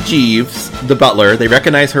 Much like Jeeves, the butler, they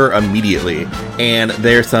recognize her immediately. And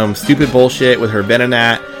there's some stupid bullshit with her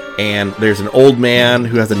Venonat, and there's an old man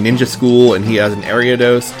who has a ninja school, and he has an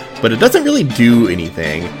Ariados, but it doesn't really do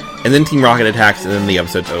anything. And then Team Rocket attacks, and then the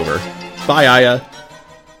episode's over. Bye, Aya.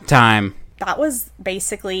 Time. That was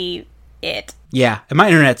basically it. Yeah, and my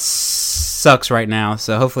internet sucks right now,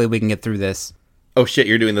 so hopefully we can get through this. Oh shit,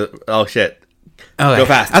 you're doing the... Oh shit. Okay. Go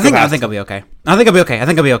fast. I think I'll be okay. I think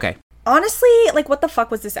I'll be okay. Honestly, like, what the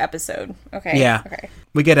fuck was this episode? Okay. Yeah. Okay.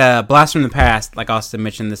 We get a blast from the past, like Austin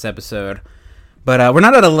mentioned this episode. But we're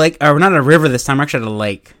not at a lake, or we're not at a river this time. We're actually at a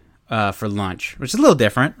lake for lunch, which is a little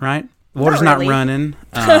different, right? Water's not running.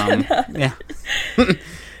 Yeah.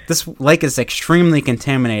 This lake is extremely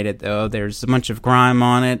contaminated, though. There's a bunch of grime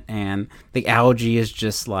on it, and the algae is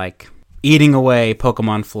just, like, eating away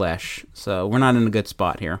Pokemon flesh. So we're not in a good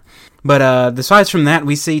spot here. But aside from that,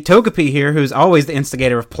 we see Togepi here, who's always the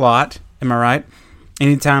instigator of plot. Am I right?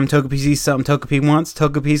 Anytime Togepi sees something Togepi wants,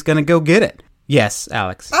 Togepi's gonna go get it. Yes,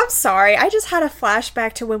 Alex. I'm sorry. I just had a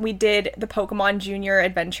flashback to when we did the Pokemon Junior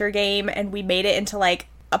adventure game and we made it into like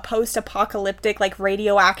a post-apocalyptic, like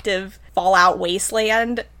radioactive Fallout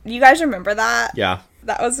wasteland. You guys remember that? Yeah.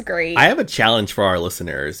 That was great. I have a challenge for our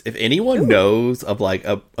listeners. If anyone knows of like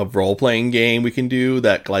a role-playing game we can do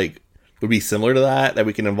that like would be similar to that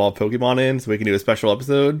we can involve Pokemon in, so we can do a special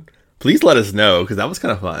episode, please let us know, because that was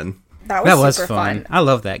kind of fun. That was super fun. I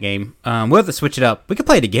love that game. We'll have to switch it up. We could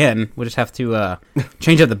play it again. We'll just have to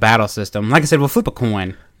change up the battle system. Like I said, we'll flip a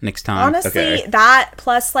coin next time. Honestly, that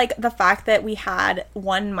plus like the fact that we had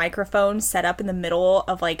one microphone set up in the middle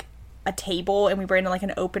of like a table and we were in like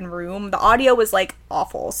an open room, the audio was like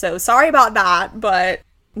awful. So sorry about that. But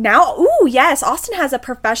now, ooh, yes, Austin has a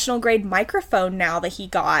professional grade microphone now that he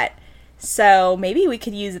got. So maybe we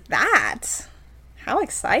could use that. How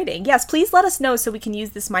exciting. Yes, please let us know so we can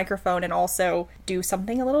use this microphone and also do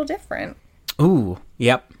something a little different. Ooh,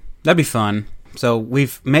 yep. That'd be fun. So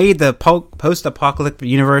we've made the post-apocalyptic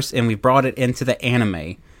universe and we brought it into the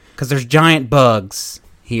anime. Because there's giant bugs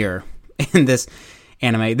here in this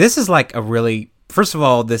anime. This is like a really... First of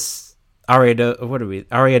all, this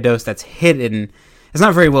Ariados that's hidden... It's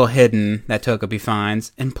not very well hidden that Togepi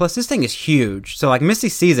finds. And plus, this thing is huge. So like Misty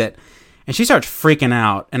sees it and she starts freaking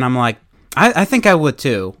out. And I'm like... I think I would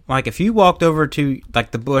too. Like, if you walked over to,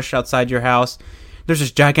 like, the bush outside your house, there's this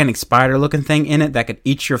gigantic spider-looking thing in it that could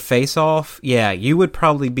eat your face off. Yeah, you would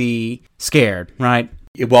probably be scared, right?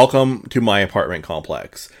 Welcome to my apartment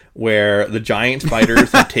complex, where the giant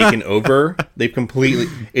spiders have taken over. They've completely...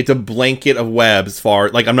 It's a blanket of webs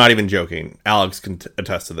like, I'm not even joking. Alex can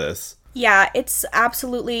attest to this. Yeah, it's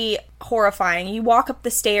absolutely horrifying. You walk up the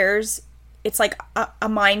stairs... It's like a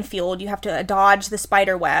minefield. You have to dodge the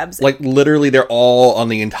spider webs. Like, literally, they're all on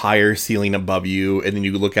the entire ceiling above you, and then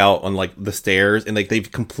you look out on, like, the stairs, and, like,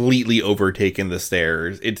 they've completely overtaken the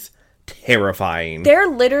stairs. It's terrifying. They're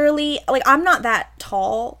literally... Like, I'm not that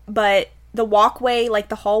tall, but the walkway, like,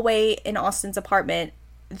 the hallway in Austin's apartment,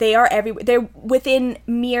 they are everywhere. They're within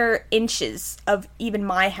mere inches of even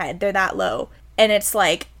my head. They're that low. And it's,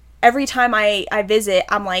 like, every time I visit,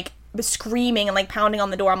 I'm, like... screaming and like pounding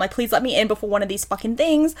on the door. I'm like, please let me in before one of these fucking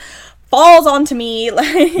things falls onto me.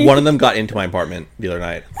 Like, one of them got into my apartment the other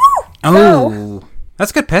night. Oh, no.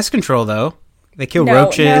 That's good pest control though. They kill No,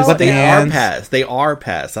 roaches. no. But they are ants. pests. They are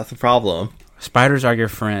pests. That's the problem. Spiders are your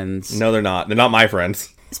friends. No, they're not. They're not my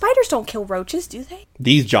friends. Spiders don't kill roaches, do they?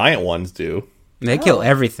 These giant ones do. They kill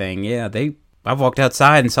everything. Yeah, I've walked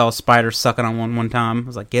outside and saw a spider sucking on one time. I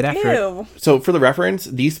was like, get after it. Ew. So for the reference,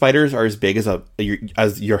 these spiders are as big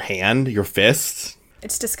as your hand, your fist.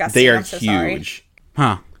 It's disgusting. They are I'm so sorry. huge.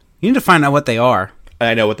 Huh. You need to find out what they are.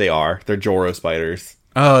 I know what they are. They're Joro spiders.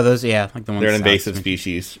 Oh, those, yeah, like the ones. They're an invasive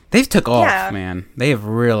species. They've took off, Yeah. man. They have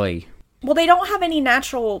really. Well, they don't have any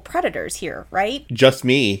natural predators here, right? Just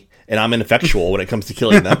me, and I'm ineffectual when it comes to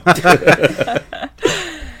killing them.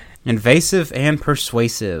 Invasive and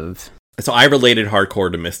persuasive. So I related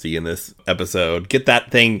hardcore to Misty in this episode. Get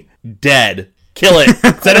that thing dead. Kill it.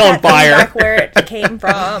 Set it on fire. Back where it came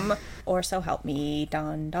from. Or so help me.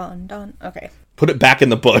 Dun, dun, dun. Okay. Put it back in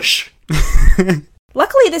the bush.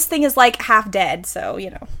 Luckily, this thing is like half dead, so,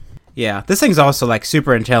 you know. Yeah, this thing's also like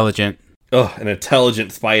super intelligent. Ugh, an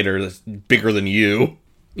intelligent spider that's bigger than you.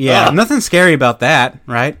 Yeah, Ugh. nothing scary about that,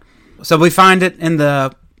 right? So we find it in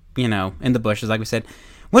the bushes, like we said.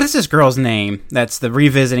 What is this girl's name that's the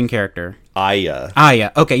revisiting character? Aya.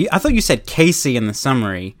 Aya. Okay, I thought you said Casey in the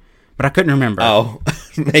summary, but I couldn't remember. Oh,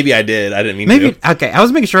 maybe I did. I didn't mean Maybe, to. okay, I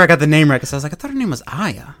was making sure I got the name right, because I was like, I thought her name was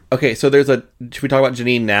Aya. Okay, so should we talk about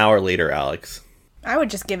Janine now or later, Alex? I would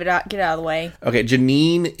just get it out of the way. Okay,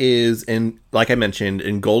 Janine is like I mentioned,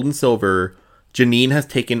 in Gold and Silver, Janine has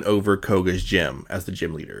taken over Koga's gym as the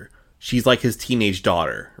gym leader. She's like his teenage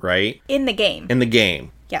daughter, right? In the game. In the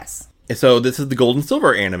game. Yes. So this is the Gold and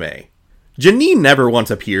Silver anime. Janine never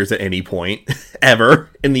once appears at any point, ever,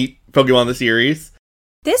 in the Pokemon the series.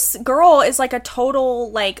 This girl is like a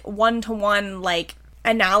total, like, one-to-one, like,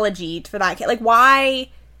 analogy for that kid. Like, why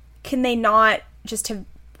can they not just have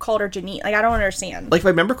called her Janine? Like, I don't understand. Like, if I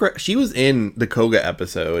remember correct, she was in the Koga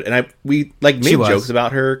episode, and we made jokes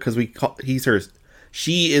about her, because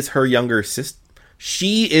she is her younger sister.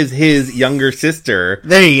 She is his younger sister.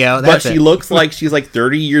 There you go. But she looks like she's like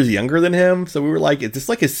 30 years younger than him. So we were like, is this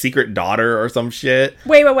like his secret daughter or some shit?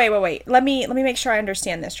 Wait. Let me make sure I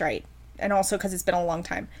understand this right. And also because it's been a long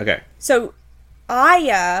time. Okay. So,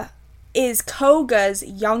 Aya is Koga's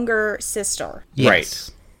younger sister. Yes.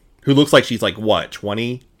 Right. Who looks like she's like, what,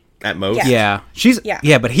 20 at most? Yeah.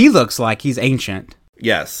 But he looks like he's ancient.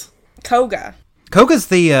 Yes. Koga. Koga's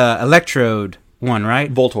the Electrode one,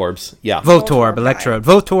 right? Voltorbs, yeah. Voltorb, Voltorb Electrode.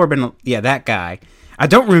 Voltorb, and that guy. I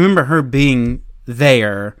don't remember her being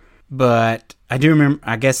there, but I do remember,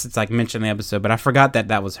 I guess it's like mentioned in the episode, but I forgot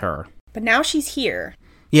that was her. But now she's here.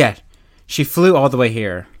 Yeah, she flew all the way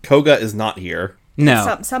here. Koga is not here.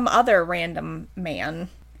 No. Some other random man.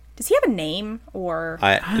 Does he have a name? Or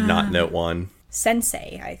I did not note one.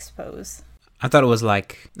 Sensei, I suppose. I thought it was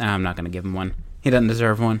like, I'm not going to give him one. He doesn't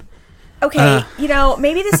deserve one. Okay,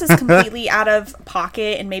 maybe this is completely out of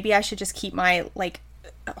pocket, and maybe I should just keep my, like,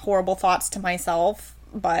 horrible thoughts to myself,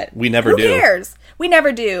 but We never do. Who cares? We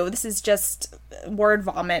never do. This is just word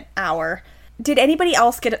vomit hour. Did anybody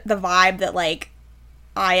else get the vibe that, like,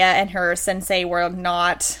 Aya and her sensei were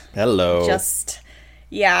not Hello. just...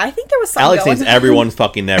 Yeah, I think there was something Alex going thinks on. everyone's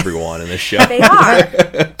fucking everyone in this show. They are.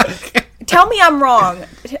 Tell me I'm wrong.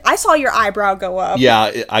 I saw your eyebrow go up.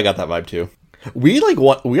 Yeah, I got that vibe too. We're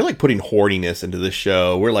like putting horniness into this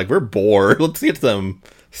show. We're bored. Let's get some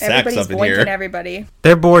sex Everybody's up in boinking here. everybody.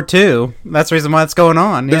 They're bored too. That's the reason why it's going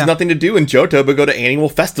on. There's yeah. nothing to do in Johto but go to annual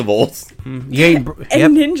festivals. Yeah, And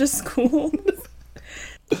yep. ninja school.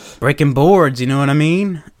 Breaking boards, you know what I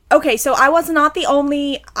mean? Okay, so I was not the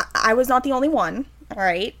only. I was not the only one. All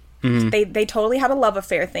right? They totally had a love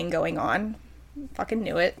affair thing going on. Fucking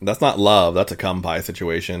knew it. That's not love. That's a cum pie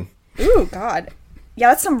situation. Ooh, God. Yeah,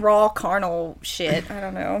 that's some raw carnal shit. I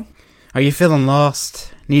don't know. Are you feeling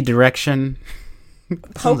lost? Need direction?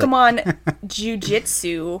 Pokemon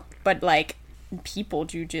jujitsu, but like people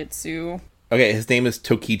jujitsu. Okay, his name is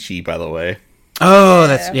Tokichi, by the way. Oh,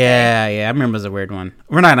 that's okay. yeah. I remember it was a weird one.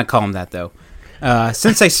 We're not gonna call him that though.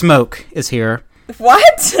 Sensei Smoke is here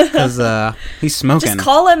What? because he's smoking.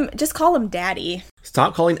 Just call him Daddy.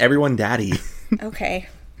 Stop calling everyone daddy. Okay.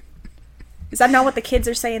 Is that not what the kids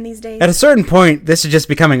are saying these days? At a certain point, this is just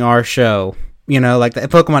becoming our show. You know, like the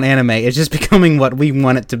Pokemon anime is just becoming what we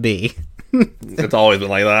want it to be. It's always been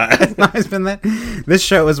like that. It's always been that. This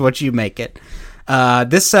show is what you make it.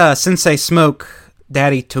 This Sensei Smoke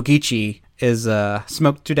Daddy Togichi is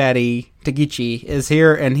Smoke to Daddy Togichi is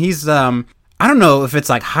here, and he's I don't know if it's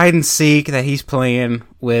like hide and seek that he's playing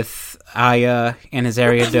with Aya and his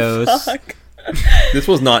Ariados. Fuck. This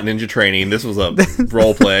was not ninja training. This was a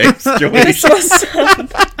role play This situation. was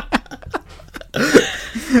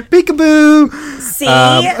Peekaboo. See,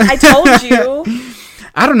 I told you.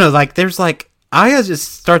 I don't know. Like there's like Aya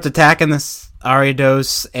just starts attacking this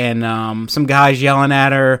Ariados, and some guys yelling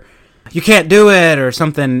at her, "You can't do it" or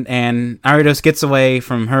something, and Ariados gets away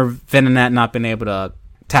from her Venonat not being able to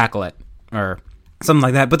tackle it or something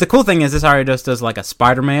like that. But the cool thing is this Ariados does like a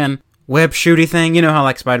Spider-Man web shooty thing. You know how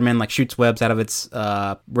like Spider-Man like shoots webs out of its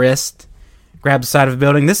wrist, grabs the side of a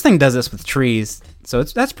building. This thing does this with trees, so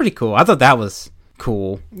that's pretty cool. I thought that was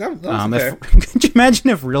cool. That was fair. Could you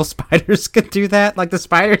imagine if real spiders could do that? Like the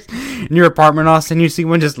spiders in your apartment, Austin, you see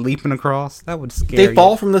one just leaping across. That would scare you. They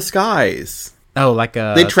fall from the skies. Oh, like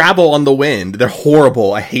They travel on the wind. They're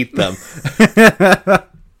horrible. I hate them.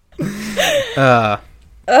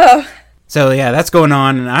 So yeah, that's going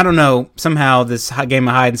on, and I don't know. Somehow this game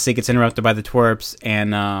of hide and seek gets interrupted by the twerps,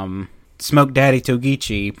 and Smoke Daddy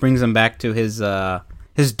Togichi brings him back to his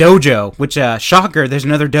dojo. Which shocker, there's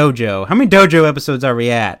another dojo. How many dojo episodes are we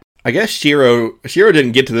at? I guess Shiro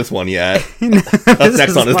didn't get to this one yet. That's This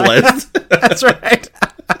next is on his like- list. That's right.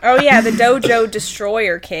 Oh yeah, the dojo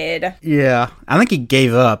destroyer kid. Yeah, I think he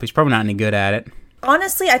gave up. He's probably not any good at it.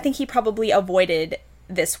 Honestly, I think he probably avoided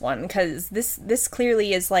this one because this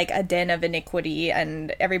clearly is like a den of iniquity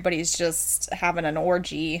and everybody's just having an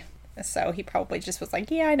orgy. So he probably just was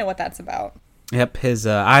like, yeah, I know what that's about. Yep, his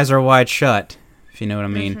eyes are wide shut, if you know what I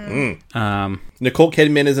mean. Nicole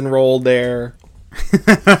Kidman is enrolled there.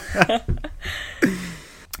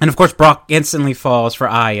 And of course, Brock instantly falls for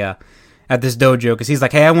Aya at this dojo because he's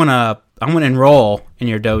like, "Hey, I wanna enroll in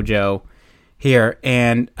your dojo here."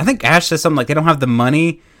 And I think Ash says something like they don't have the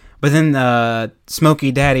money, but then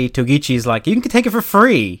Smokey Daddy Togichi's like, "You can take it for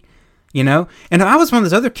free," you know. And if I was one of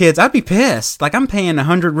those other kids, I'd be pissed. Like I'm paying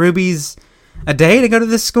 100 rubies a day to go to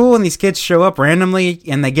this school, and these kids show up randomly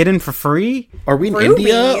and they get in for free. Are we in Rubies.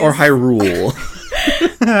 India or Hyrule?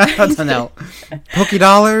 I don't know. Poké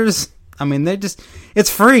dollars. I mean, it's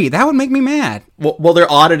free. That would make me mad. well,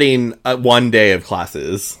 they're auditing 1 day of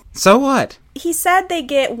classes. So what? He said they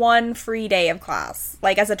get one free day of class,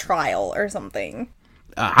 like as a trial or something.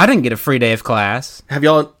 I didn't get a free day of class. Have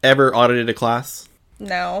y'all ever audited a class?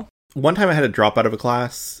 No. One time I had to drop out of a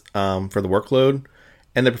class for the workload,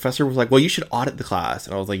 and the professor was like, well, you should audit the class.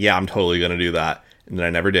 And I was like, yeah, I'm totally going to do that. And then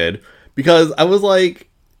I never did. Because I was like,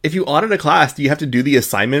 If you audit a class, do you have to do the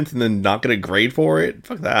assignments and then not get a grade for it?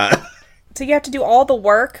 Fuck that. So you have to do all the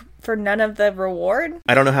work for none of the reward?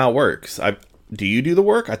 I don't know how it works. Do you do the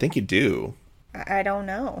work? I think you do. I don't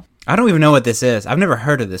know. I don't even know what this is. I've never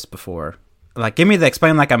heard of this before. Like, give me the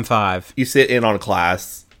explain like I'm 5. You sit in on a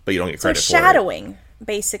class, but you don't get So credit it's for it. shadowing.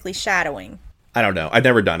 Basically shadowing. I don't know. I've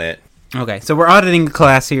never done it. Okay, so we're auditing the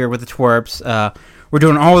class here with the twerps. We're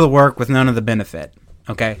doing all of the work with none of the benefit.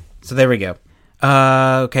 Okay, so there we go.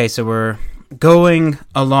 Okay, so we're going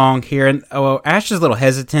along here, and Ash is a little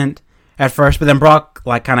hesitant at first, but then Brock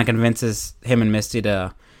like kind of convinces him and Misty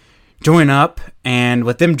to join up, and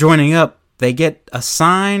with them joining up, they get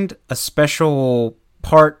assigned a special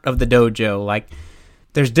part of the dojo. Like,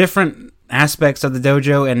 there's different aspects of the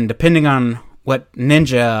dojo, and depending on what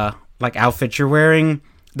ninja like outfit you're wearing,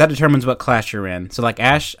 that determines what class you're in. So like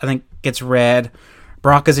Ash, I think, gets red,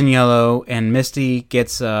 Brock is in yellow, and Misty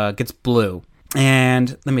gets blue.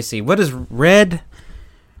 And let me see, what is red?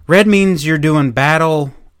 Red means you're doing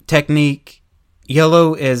battle technique.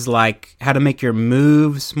 Yellow is like how to make your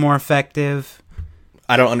moves more effective.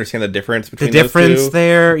 I don't understand the difference between the those two.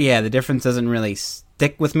 there. Yeah, the difference doesn't really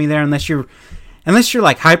stick with me there unless you're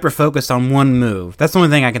like hyper focused on one move. That's the only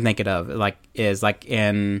thing I can think of. Like is like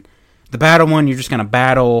in the battle one, you're just gonna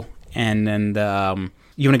battle, and then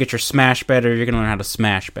you want to get your smash better. You're gonna learn how to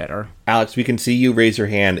smash better. Alex, we can see you raise your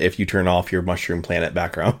hand if you turn off your Mushroom Planet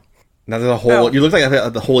background. Now there's a whole. You look like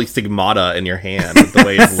the holy stigmata in your hand with the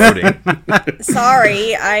way it's loading.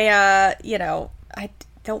 Sorry, I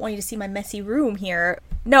don't want you to see my messy room here.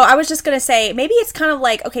 No, I was just gonna say maybe it's kind of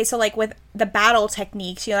like, okay, so like with the battle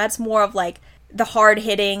techniques, that's more of like the hard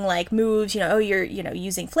hitting like moves. You're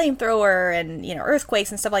using flamethrower and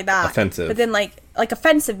earthquakes and stuff like that. Offensive. But then like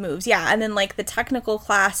offensive moves, yeah. And then like the technical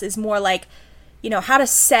class is more like how to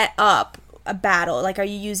set up a battle. Like, are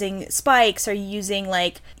you using spikes? Are you using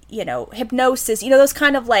like hypnosis? Those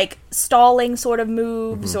kind of like stalling sort of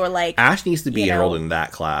moves, or like Ash needs to be enrolled in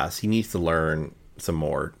that class. He needs to learn some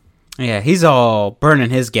more. Yeah, he's all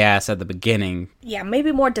burning his gas at the beginning. Yeah,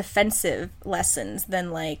 maybe more defensive lessons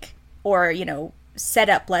than like, or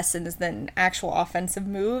setup lessons than actual offensive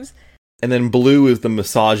moves. And then blue is the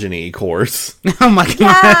misogyny course. Oh my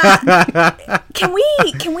god. Yeah. Can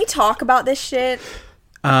we talk about this shit?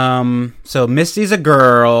 So Misty's a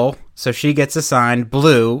girl, so she gets assigned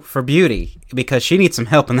blue for beauty because she needs some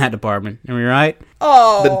help in that department. Am I right?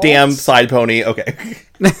 Oh, the damn side pony. Okay.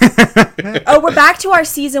 Oh, we're back to our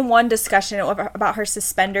season 1 discussion about her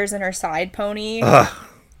suspenders and her side pony.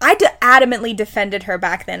 I adamantly defended her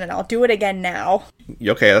back then, and I'll do it again now.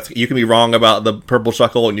 Okay, you can be wrong about the purple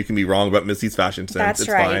shuckle, and you can be wrong about Misty's fashion sense. That's it's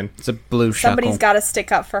right. fine. It's a blue shuckle. Somebody's got to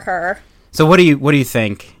stick up for her. So what do you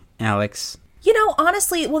think, Alex?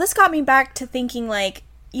 Honestly, well, this got me back to thinking, like,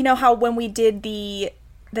 how when we did the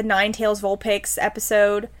Ninetales Vulpix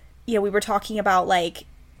episode, we were talking about, like,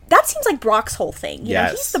 that seems like Brock's whole thing.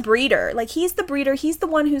 Yes. He's the breeder. Like, he's the breeder. He's the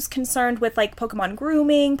one who's concerned with, like, Pokemon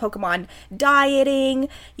grooming, Pokemon dieting,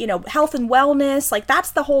 health and wellness. Like,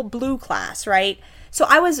 that's the whole blue class, right? So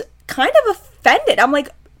I was kind of offended. I'm like,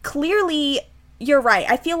 clearly, you're right.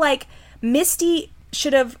 I feel like Misty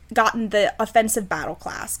should have gotten the offensive battle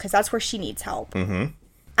class because that's where she needs help. Mm-hmm.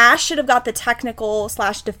 Ash should have got the technical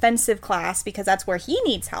 / defensive class because that's where he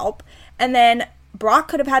needs help. And then Brock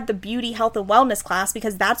could have had the beauty, health, and wellness class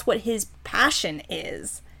because that's what his passion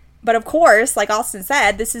is. But of course, like Austin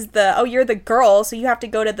said, this is you're the girl, so you have to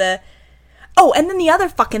go to the... Oh, and then the other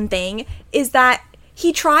fucking thing is that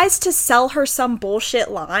he tries to sell her some bullshit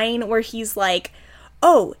line where he's like,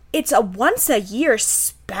 oh, it's a once-a-year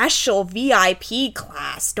special VIP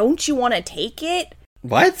class. Don't you want to take it?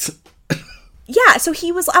 What? Yeah, so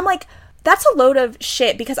I'm like, that's a load of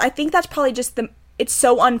shit because I think that's probably just it's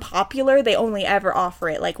so unpopular, they only ever offer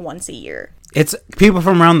it like once a year. It's people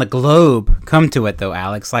from around the globe come to it though,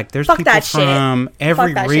 Alex. Like there's people from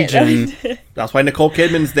every region. That's why Nicole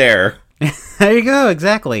Kidman's there. There you go,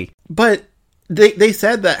 exactly. But they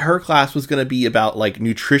said that her class was going to be about like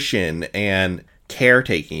nutrition and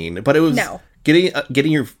caretaking, but it was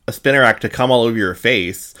getting your Spinnerack to come all over your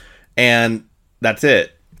face, and that's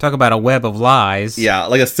it. Talk about a web of lies. Yeah,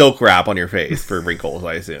 like a silk wrap on your face for wrinkles,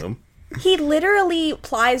 I assume. He literally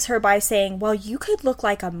plies her by saying, well, you could look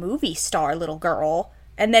like a movie star, little girl.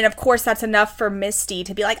 And then, of course, that's enough for Misty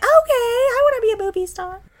to be like, okay, I want to be a movie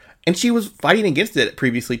star. And she was fighting against it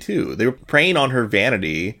previously, too. They were preying on her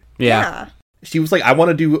vanity. Yeah. She was like, I want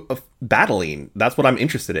to do battling. That's what I'm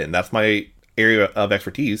interested in. That's my area of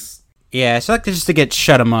expertise. Yeah, it's like just to get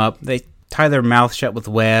shut them up. They tie their mouth shut with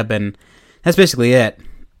web, and that's basically it.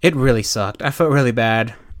 It really sucked. I felt really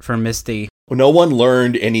bad for Misty. No one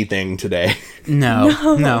learned anything today. No.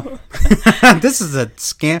 This is a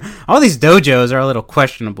scam. All these dojos are a little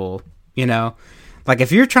questionable, you know? Like,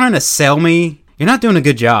 if you're trying to sell me, you're not doing a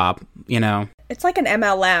good job, you know? It's like an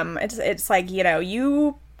MLM. It's like, you know,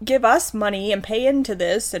 you give us money and pay into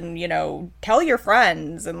this and, you know, tell your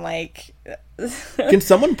friends and, like... Can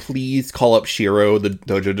someone please call up Shiro, the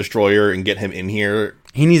dojo destroyer, and get him in here?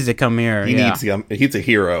 He needs to come here, He needs to come. He's a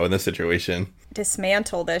hero in this situation.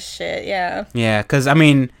 Dismantle this shit, yeah. Yeah, because, I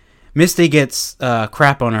mean, Misty gets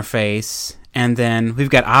crap on her face, and then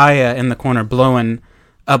we've got Aya in the corner blowing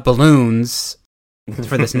up balloons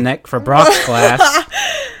for this for Brock's class.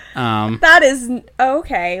 That is...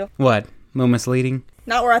 Okay. What? A little misleading?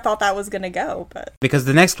 Not where I thought that was gonna go, but... Because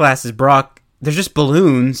the next class is Brock. There's just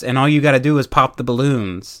balloons, and all you gotta do is pop the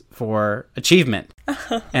balloons for achievement.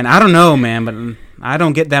 And I don't know, man, but I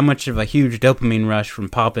don't get that much of a huge dopamine rush from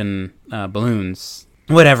popping balloons.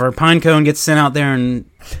 Whatever, Pinecone gets sent out there and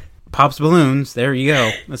pops balloons. There you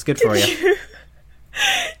go. That's good for you.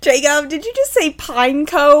 Jacob, did you just say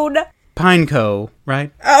Pinecone? Pineco,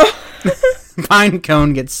 right? Oh.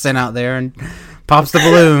 Pinecone gets sent out there and pops the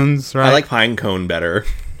balloons, right? I like Pinecone better.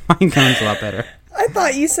 Pinecone's a lot better. I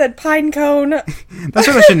thought you said Pinecone. That's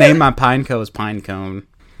what I should name my Pineco, is Pinecone.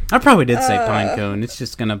 I probably did say Pinecone. It's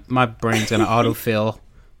just my brain's gonna autofill.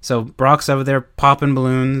 So Brock's over there popping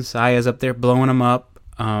balloons. Aya's up there blowing them up.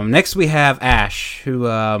 Next we have Ash, who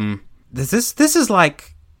this is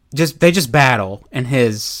like they just battle in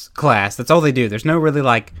his class. That's all they do. There's no really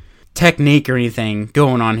like technique or anything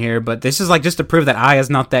going on here, but this is like just to prove that Aya's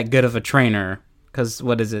not that good of a trainer. Because,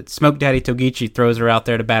 what is it? Smoke Daddy Togichi throws her out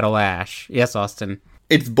there to battle Ash. Yes, Austin.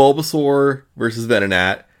 It's Bulbasaur versus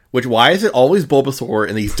Venonat. Which, why is it always Bulbasaur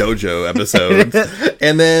in these dojo episodes?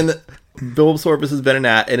 And then Bulbasaur versus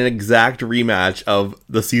Venonat in an exact rematch of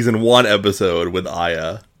the Season 1 episode with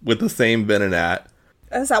Aya. With the same Venonat.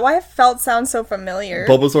 Is that why it sounds so familiar?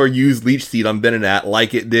 Bulbasaur used Leech Seed on Venonat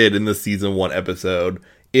like it did in the Season 1 episode,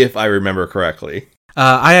 if I remember correctly.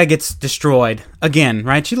 Aya gets destroyed again,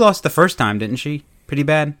 right? She lost the first time, didn't she? Pretty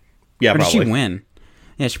bad? Yeah, or did probably. she win?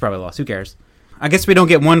 Yeah, she probably lost. Who cares? I guess we don't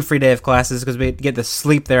get one free day of classes because we get to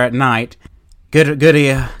sleep there at night.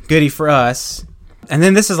 Goody for us. And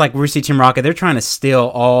then this is like where we see Team Rocket. They're trying to steal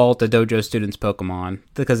all the dojo students' Pokemon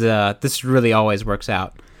because this really always works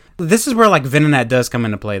out. This is where like Venonat does come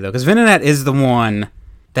into play though, because Venonat is the one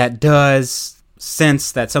that does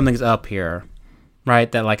sense that something's up here, right?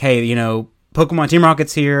 That like, hey, you know, Pokemon Team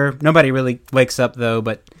Rocket's here. Nobody really wakes up though,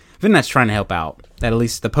 but Venonat's trying to help out. That at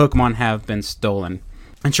least the Pokemon have been stolen.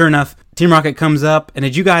 And sure enough, Team Rocket comes up. And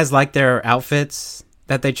did you guys like their outfits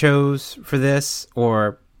that they chose for this?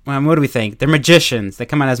 Or what do we think? They're magicians. They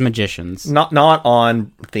come out as magicians. Not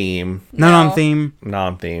on theme. Not on theme. Not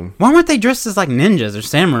on theme. Why weren't they dressed as like ninjas or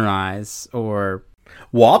samurais or?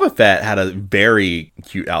 Wobbuffet had a very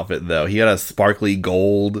cute outfit though. He had a sparkly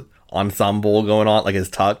gold ensemble going on, like his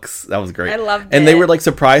tux. That was great. I loved it. And they were like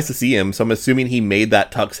surprised to see him, so I'm assuming he made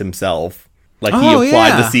that tux himself. Like he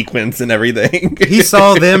applied the sequence and everything. He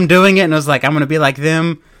saw them doing it and was like, I'm gonna be like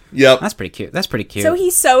them. Yep. That's pretty cute. So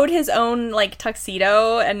he sewed his own like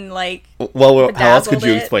tuxedo and like well how else could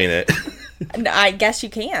you bedazzled explain it? I guess you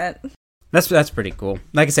can't. That's pretty cool.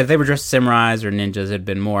 Like I said, if they were dressed as samurais or ninjas, it'd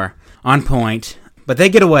been more on point. But they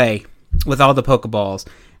get away with all the Pokeballs.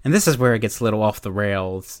 And this is where it gets a little off the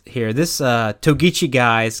rails here. This Togichi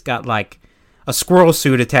guy's got like a squirrel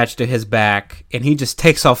suit attached to his back, and he just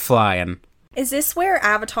takes off flying. Is this where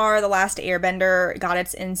Avatar: The Last Airbender got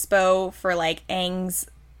its inspo for like Aang's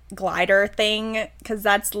glider thing? Because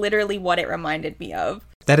that's literally what it reminded me of.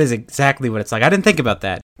 That is exactly what it's like. I didn't think about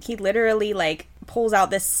that. He literally like pulls out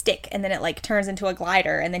this stick and then it like turns into a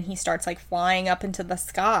glider and then he starts like flying up into the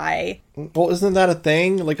sky. Well, isn't that a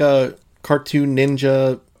thing? Like a cartoon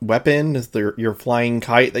ninja weapon is your flying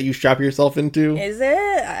kite that you strap yourself into? Is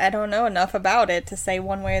it? I don't know enough about it to say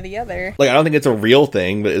one way or the other. Like, I don't think it's a real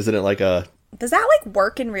thing, but isn't it like a... Does that like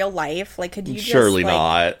work in real life? Like, could you Surely just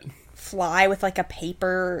like, not. fly with like a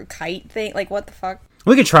paper kite thing? Like, what the fuck?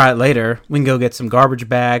 We could try it later. We can go get some garbage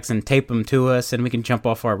bags and tape them to us, and we can jump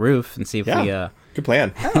off our roof and see if we good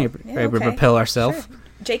plan. able to propel ourselves. Sure.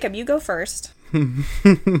 Jacob, you go first.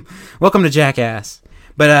 Welcome to Jackass.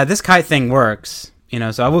 But this kite thing works, you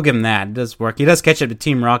know, so I will give him that. It does work. He does catch up to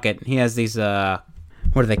Team Rocket. He has these, what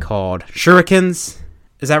are they called? Shurikens?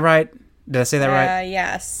 Is that right? Did I say that right?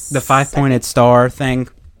 Yes. The 5-pointed star thing.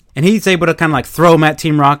 And he's able to kind of like throw them at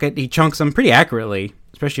Team Rocket. He chunks them pretty accurately,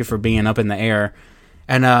 especially for being up in the air.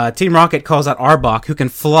 And Team Rocket calls out Arbok, who can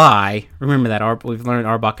fly. Remember that, we've learned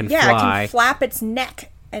Arbok can fly. Yeah, it can flap its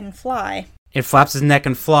neck and fly. It flaps his neck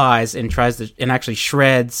and flies and tries to, and actually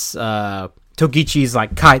shreds Togechi's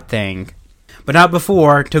like kite thing. But not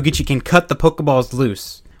before Togechi can cut the Pokeballs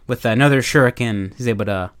loose. With another shuriken, he's able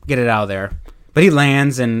to get it out of there. But he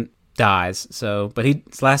lands and dies. But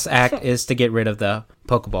his last act is to get rid of the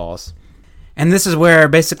Pokeballs. And this is where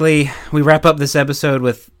basically we wrap up this episode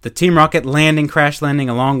with the Team Rocket crash landing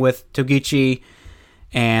along with Togechi.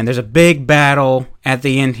 And there's a big battle at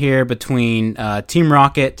the end here between Team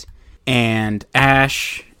Rocket and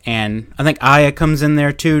Ash. And I think Aya comes in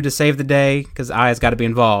there too to save the day, because Aya's got to be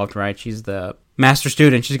involved, right? She's the master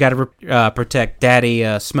student. She's got to protect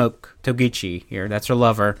Daddy Smoke Togechi here. That's her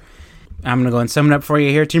lover. I'm going to go and sum it up for you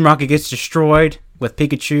here. Team Rocket gets destroyed with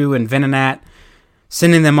Pikachu and Venonat,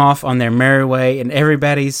 sending them off on their merry way, and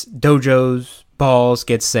everybody's dojo's balls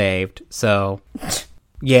get saved. So,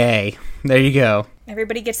 yay. There you go.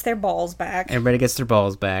 Everybody gets their balls back. Everybody gets their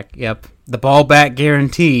balls back. Yep. The ball back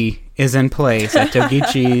guarantee is in place at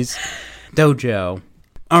Togechi's dojo.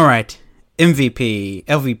 All right. MVP,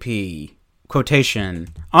 LVP, quotation.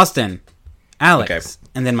 Austin, Alex,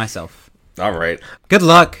 and then myself. All right. Good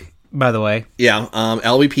luck, by the way. Yeah.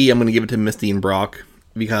 LVP, I'm going to give it to Misty and Brock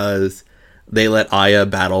because they let Aya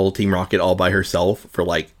battle Team Rocket all by herself for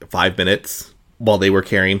like 5 minutes while they were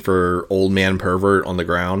caring for Old Man Pervert on the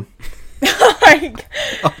ground.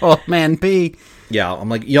 Oh, man, P. Yeah, I'm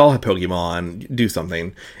like, y'all have Pokemon, do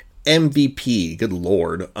something. MVP, good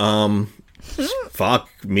lord. Fuck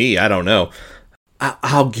me, I don't know.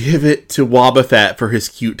 I'll give it to Wobbuffet for his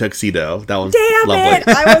cute tuxedo. That was lovely. It!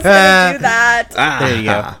 I was gonna do that. There you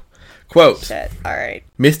go. Quote. Shit. All right.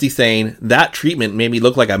 Misty saying, that treatment made me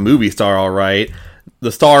look like a movie star, all right.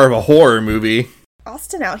 The star of a horror movie.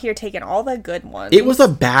 Austin out here taking all the good ones. It was a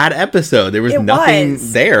bad episode. There was nothing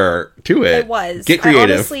there to it. It was. Get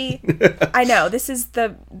creative. Honestly, I know. This is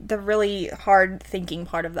the really hard thinking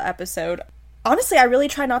part of the episode. Honestly, I really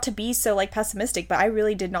try not to be so like pessimistic, but I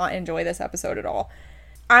really did not enjoy this episode at all.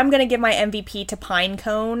 I'm going to give my MVP to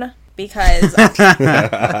Pinecone because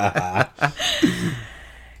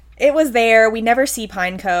it was there. We never see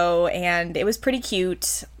Pineco, and it was pretty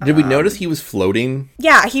cute. Did we notice he was floating?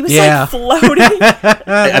 Yeah, he was like floating.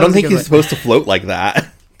 I don't think he's supposed to float like that.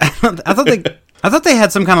 I thought they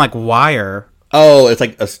had some kind of like wire. Oh, it's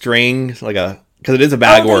like a string, like a, because it is a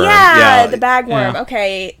bagworm. Yeah, the bagworm. Yeah.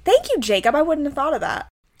 Okay, thank you, Jacob. I wouldn't have thought of that.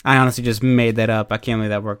 I honestly just made that up. I can't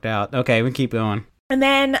believe that worked out. Okay, we can keep going. And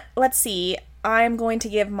then let's see. I'm going to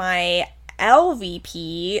give my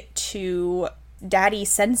LVP to Daddy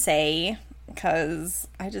Sensei because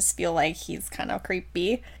I just feel like he's kind of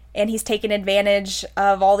creepy, and he's taking advantage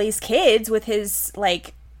of all these kids with his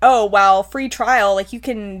like, oh, well, free trial, like you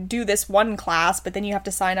can do this one class, but then you have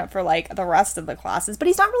to sign up for like the rest of the classes. But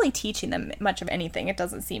he's not really teaching them much of anything, it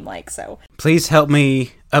doesn't seem like. So please help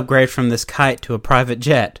me upgrade from this kite to a private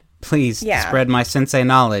jet. Please spread my sensei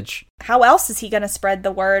knowledge. How else is he going to spread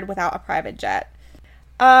the word without a private jet?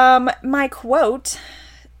 My quote.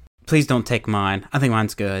 Please don't take mine. I think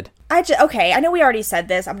mine's good. Okay, I know we already said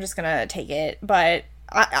this. I'm just going to take it. But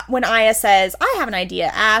when Aya says, I have an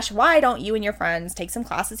idea, Ash, why don't you and your friends take some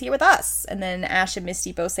classes here with us? And then Ash and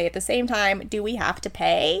Misty both say at the same time, do we have to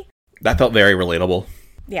pay? That felt very relatable.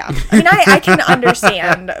 Yeah. I mean, I can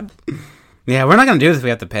understand. Yeah, we're not going to do this if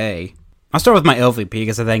we have to pay. I'll start with my LVP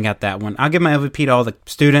because I think I got that one. I'll give my LVP to all the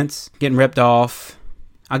students getting ripped off.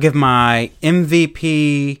 I'll give my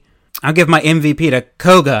MVP to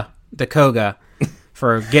Koga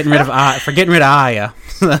for getting rid of Aya.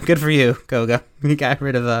 Good for you, Koga. You got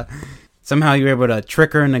rid of somehow you were able to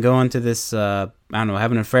trick her into going to this I don't know,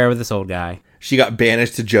 having an affair with this old guy. She got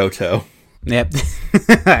banished to Johto. Yep.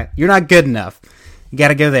 You're not good enough. You got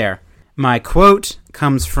to go there. My quote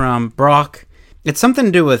comes from Brock. It's something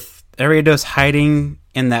to do with Ariados hiding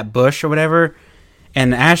in that bush or whatever,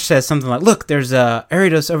 and Ash says something like, look, there's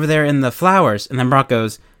Ariados over there in the flowers, and then Brock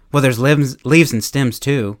goes, well, there's leaves and stems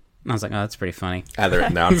too. And I was like, oh, that's pretty funny. I had it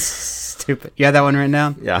written down. Stupid. You had that one written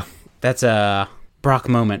down? Yeah. That's a Brock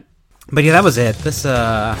moment. But yeah, that was it. This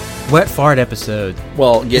wet fart episode.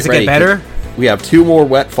 Well, get ready. Get better? We have 2 more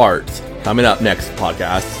wet farts coming up next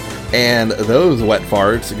podcast, and those wet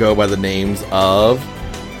farts go by the names of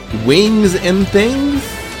Wings and Things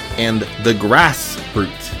and the Grass Fruit.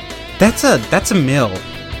 That's a meal.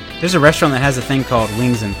 There's a restaurant that has a thing called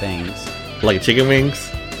Wings and Things. Like chicken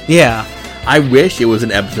wings? Yeah. I wish it was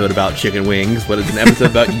an episode about chicken wings, but it's an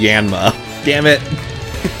episode about Yanma. Damn it.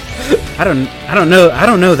 I don't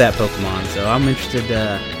know that Pokemon, so I'm interested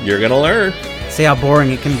You're gonna learn. See how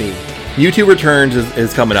boring it can be. YouTube Returns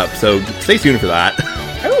is coming up, so stay tuned for that.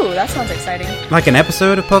 Ooh, that sounds exciting. Like an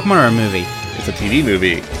episode of Pokemon or a movie? It's a TV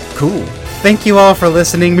movie. Cool. Thank you all for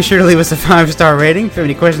listening. Be sure to leave us a 5-star rating. If you have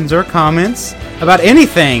any questions or comments about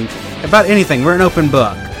anything, about anything. We're an open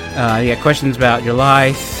book. You got questions about your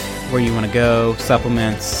life, where you want to go,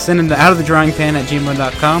 supplements, send them to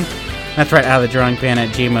outofthedrawingpan@gmail.com. That's right,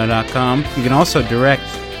 outofthedrawingpan@gmail.com. You can also direct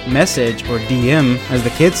message or DM, as the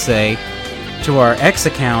kids say, to our X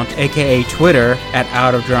account, aka Twitter,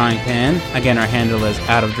 @outofdrawingpan. Again, our handle is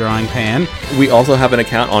outofdrawingpan. We also have an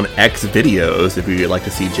account on X videos if you'd like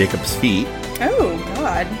to see Jacob's feet. Oh,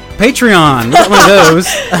 God. Patreon, we got one of those.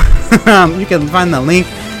 You can find the link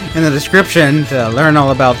in the description to learn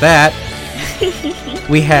all about that.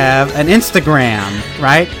 We have an Instagram,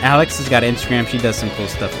 right? Alex has got an Instagram. She does some cool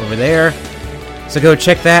stuff over there. So go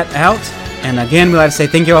check that out. And again, we'd like to say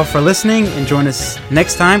thank you all for listening and join us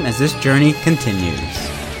next time as this journey continues.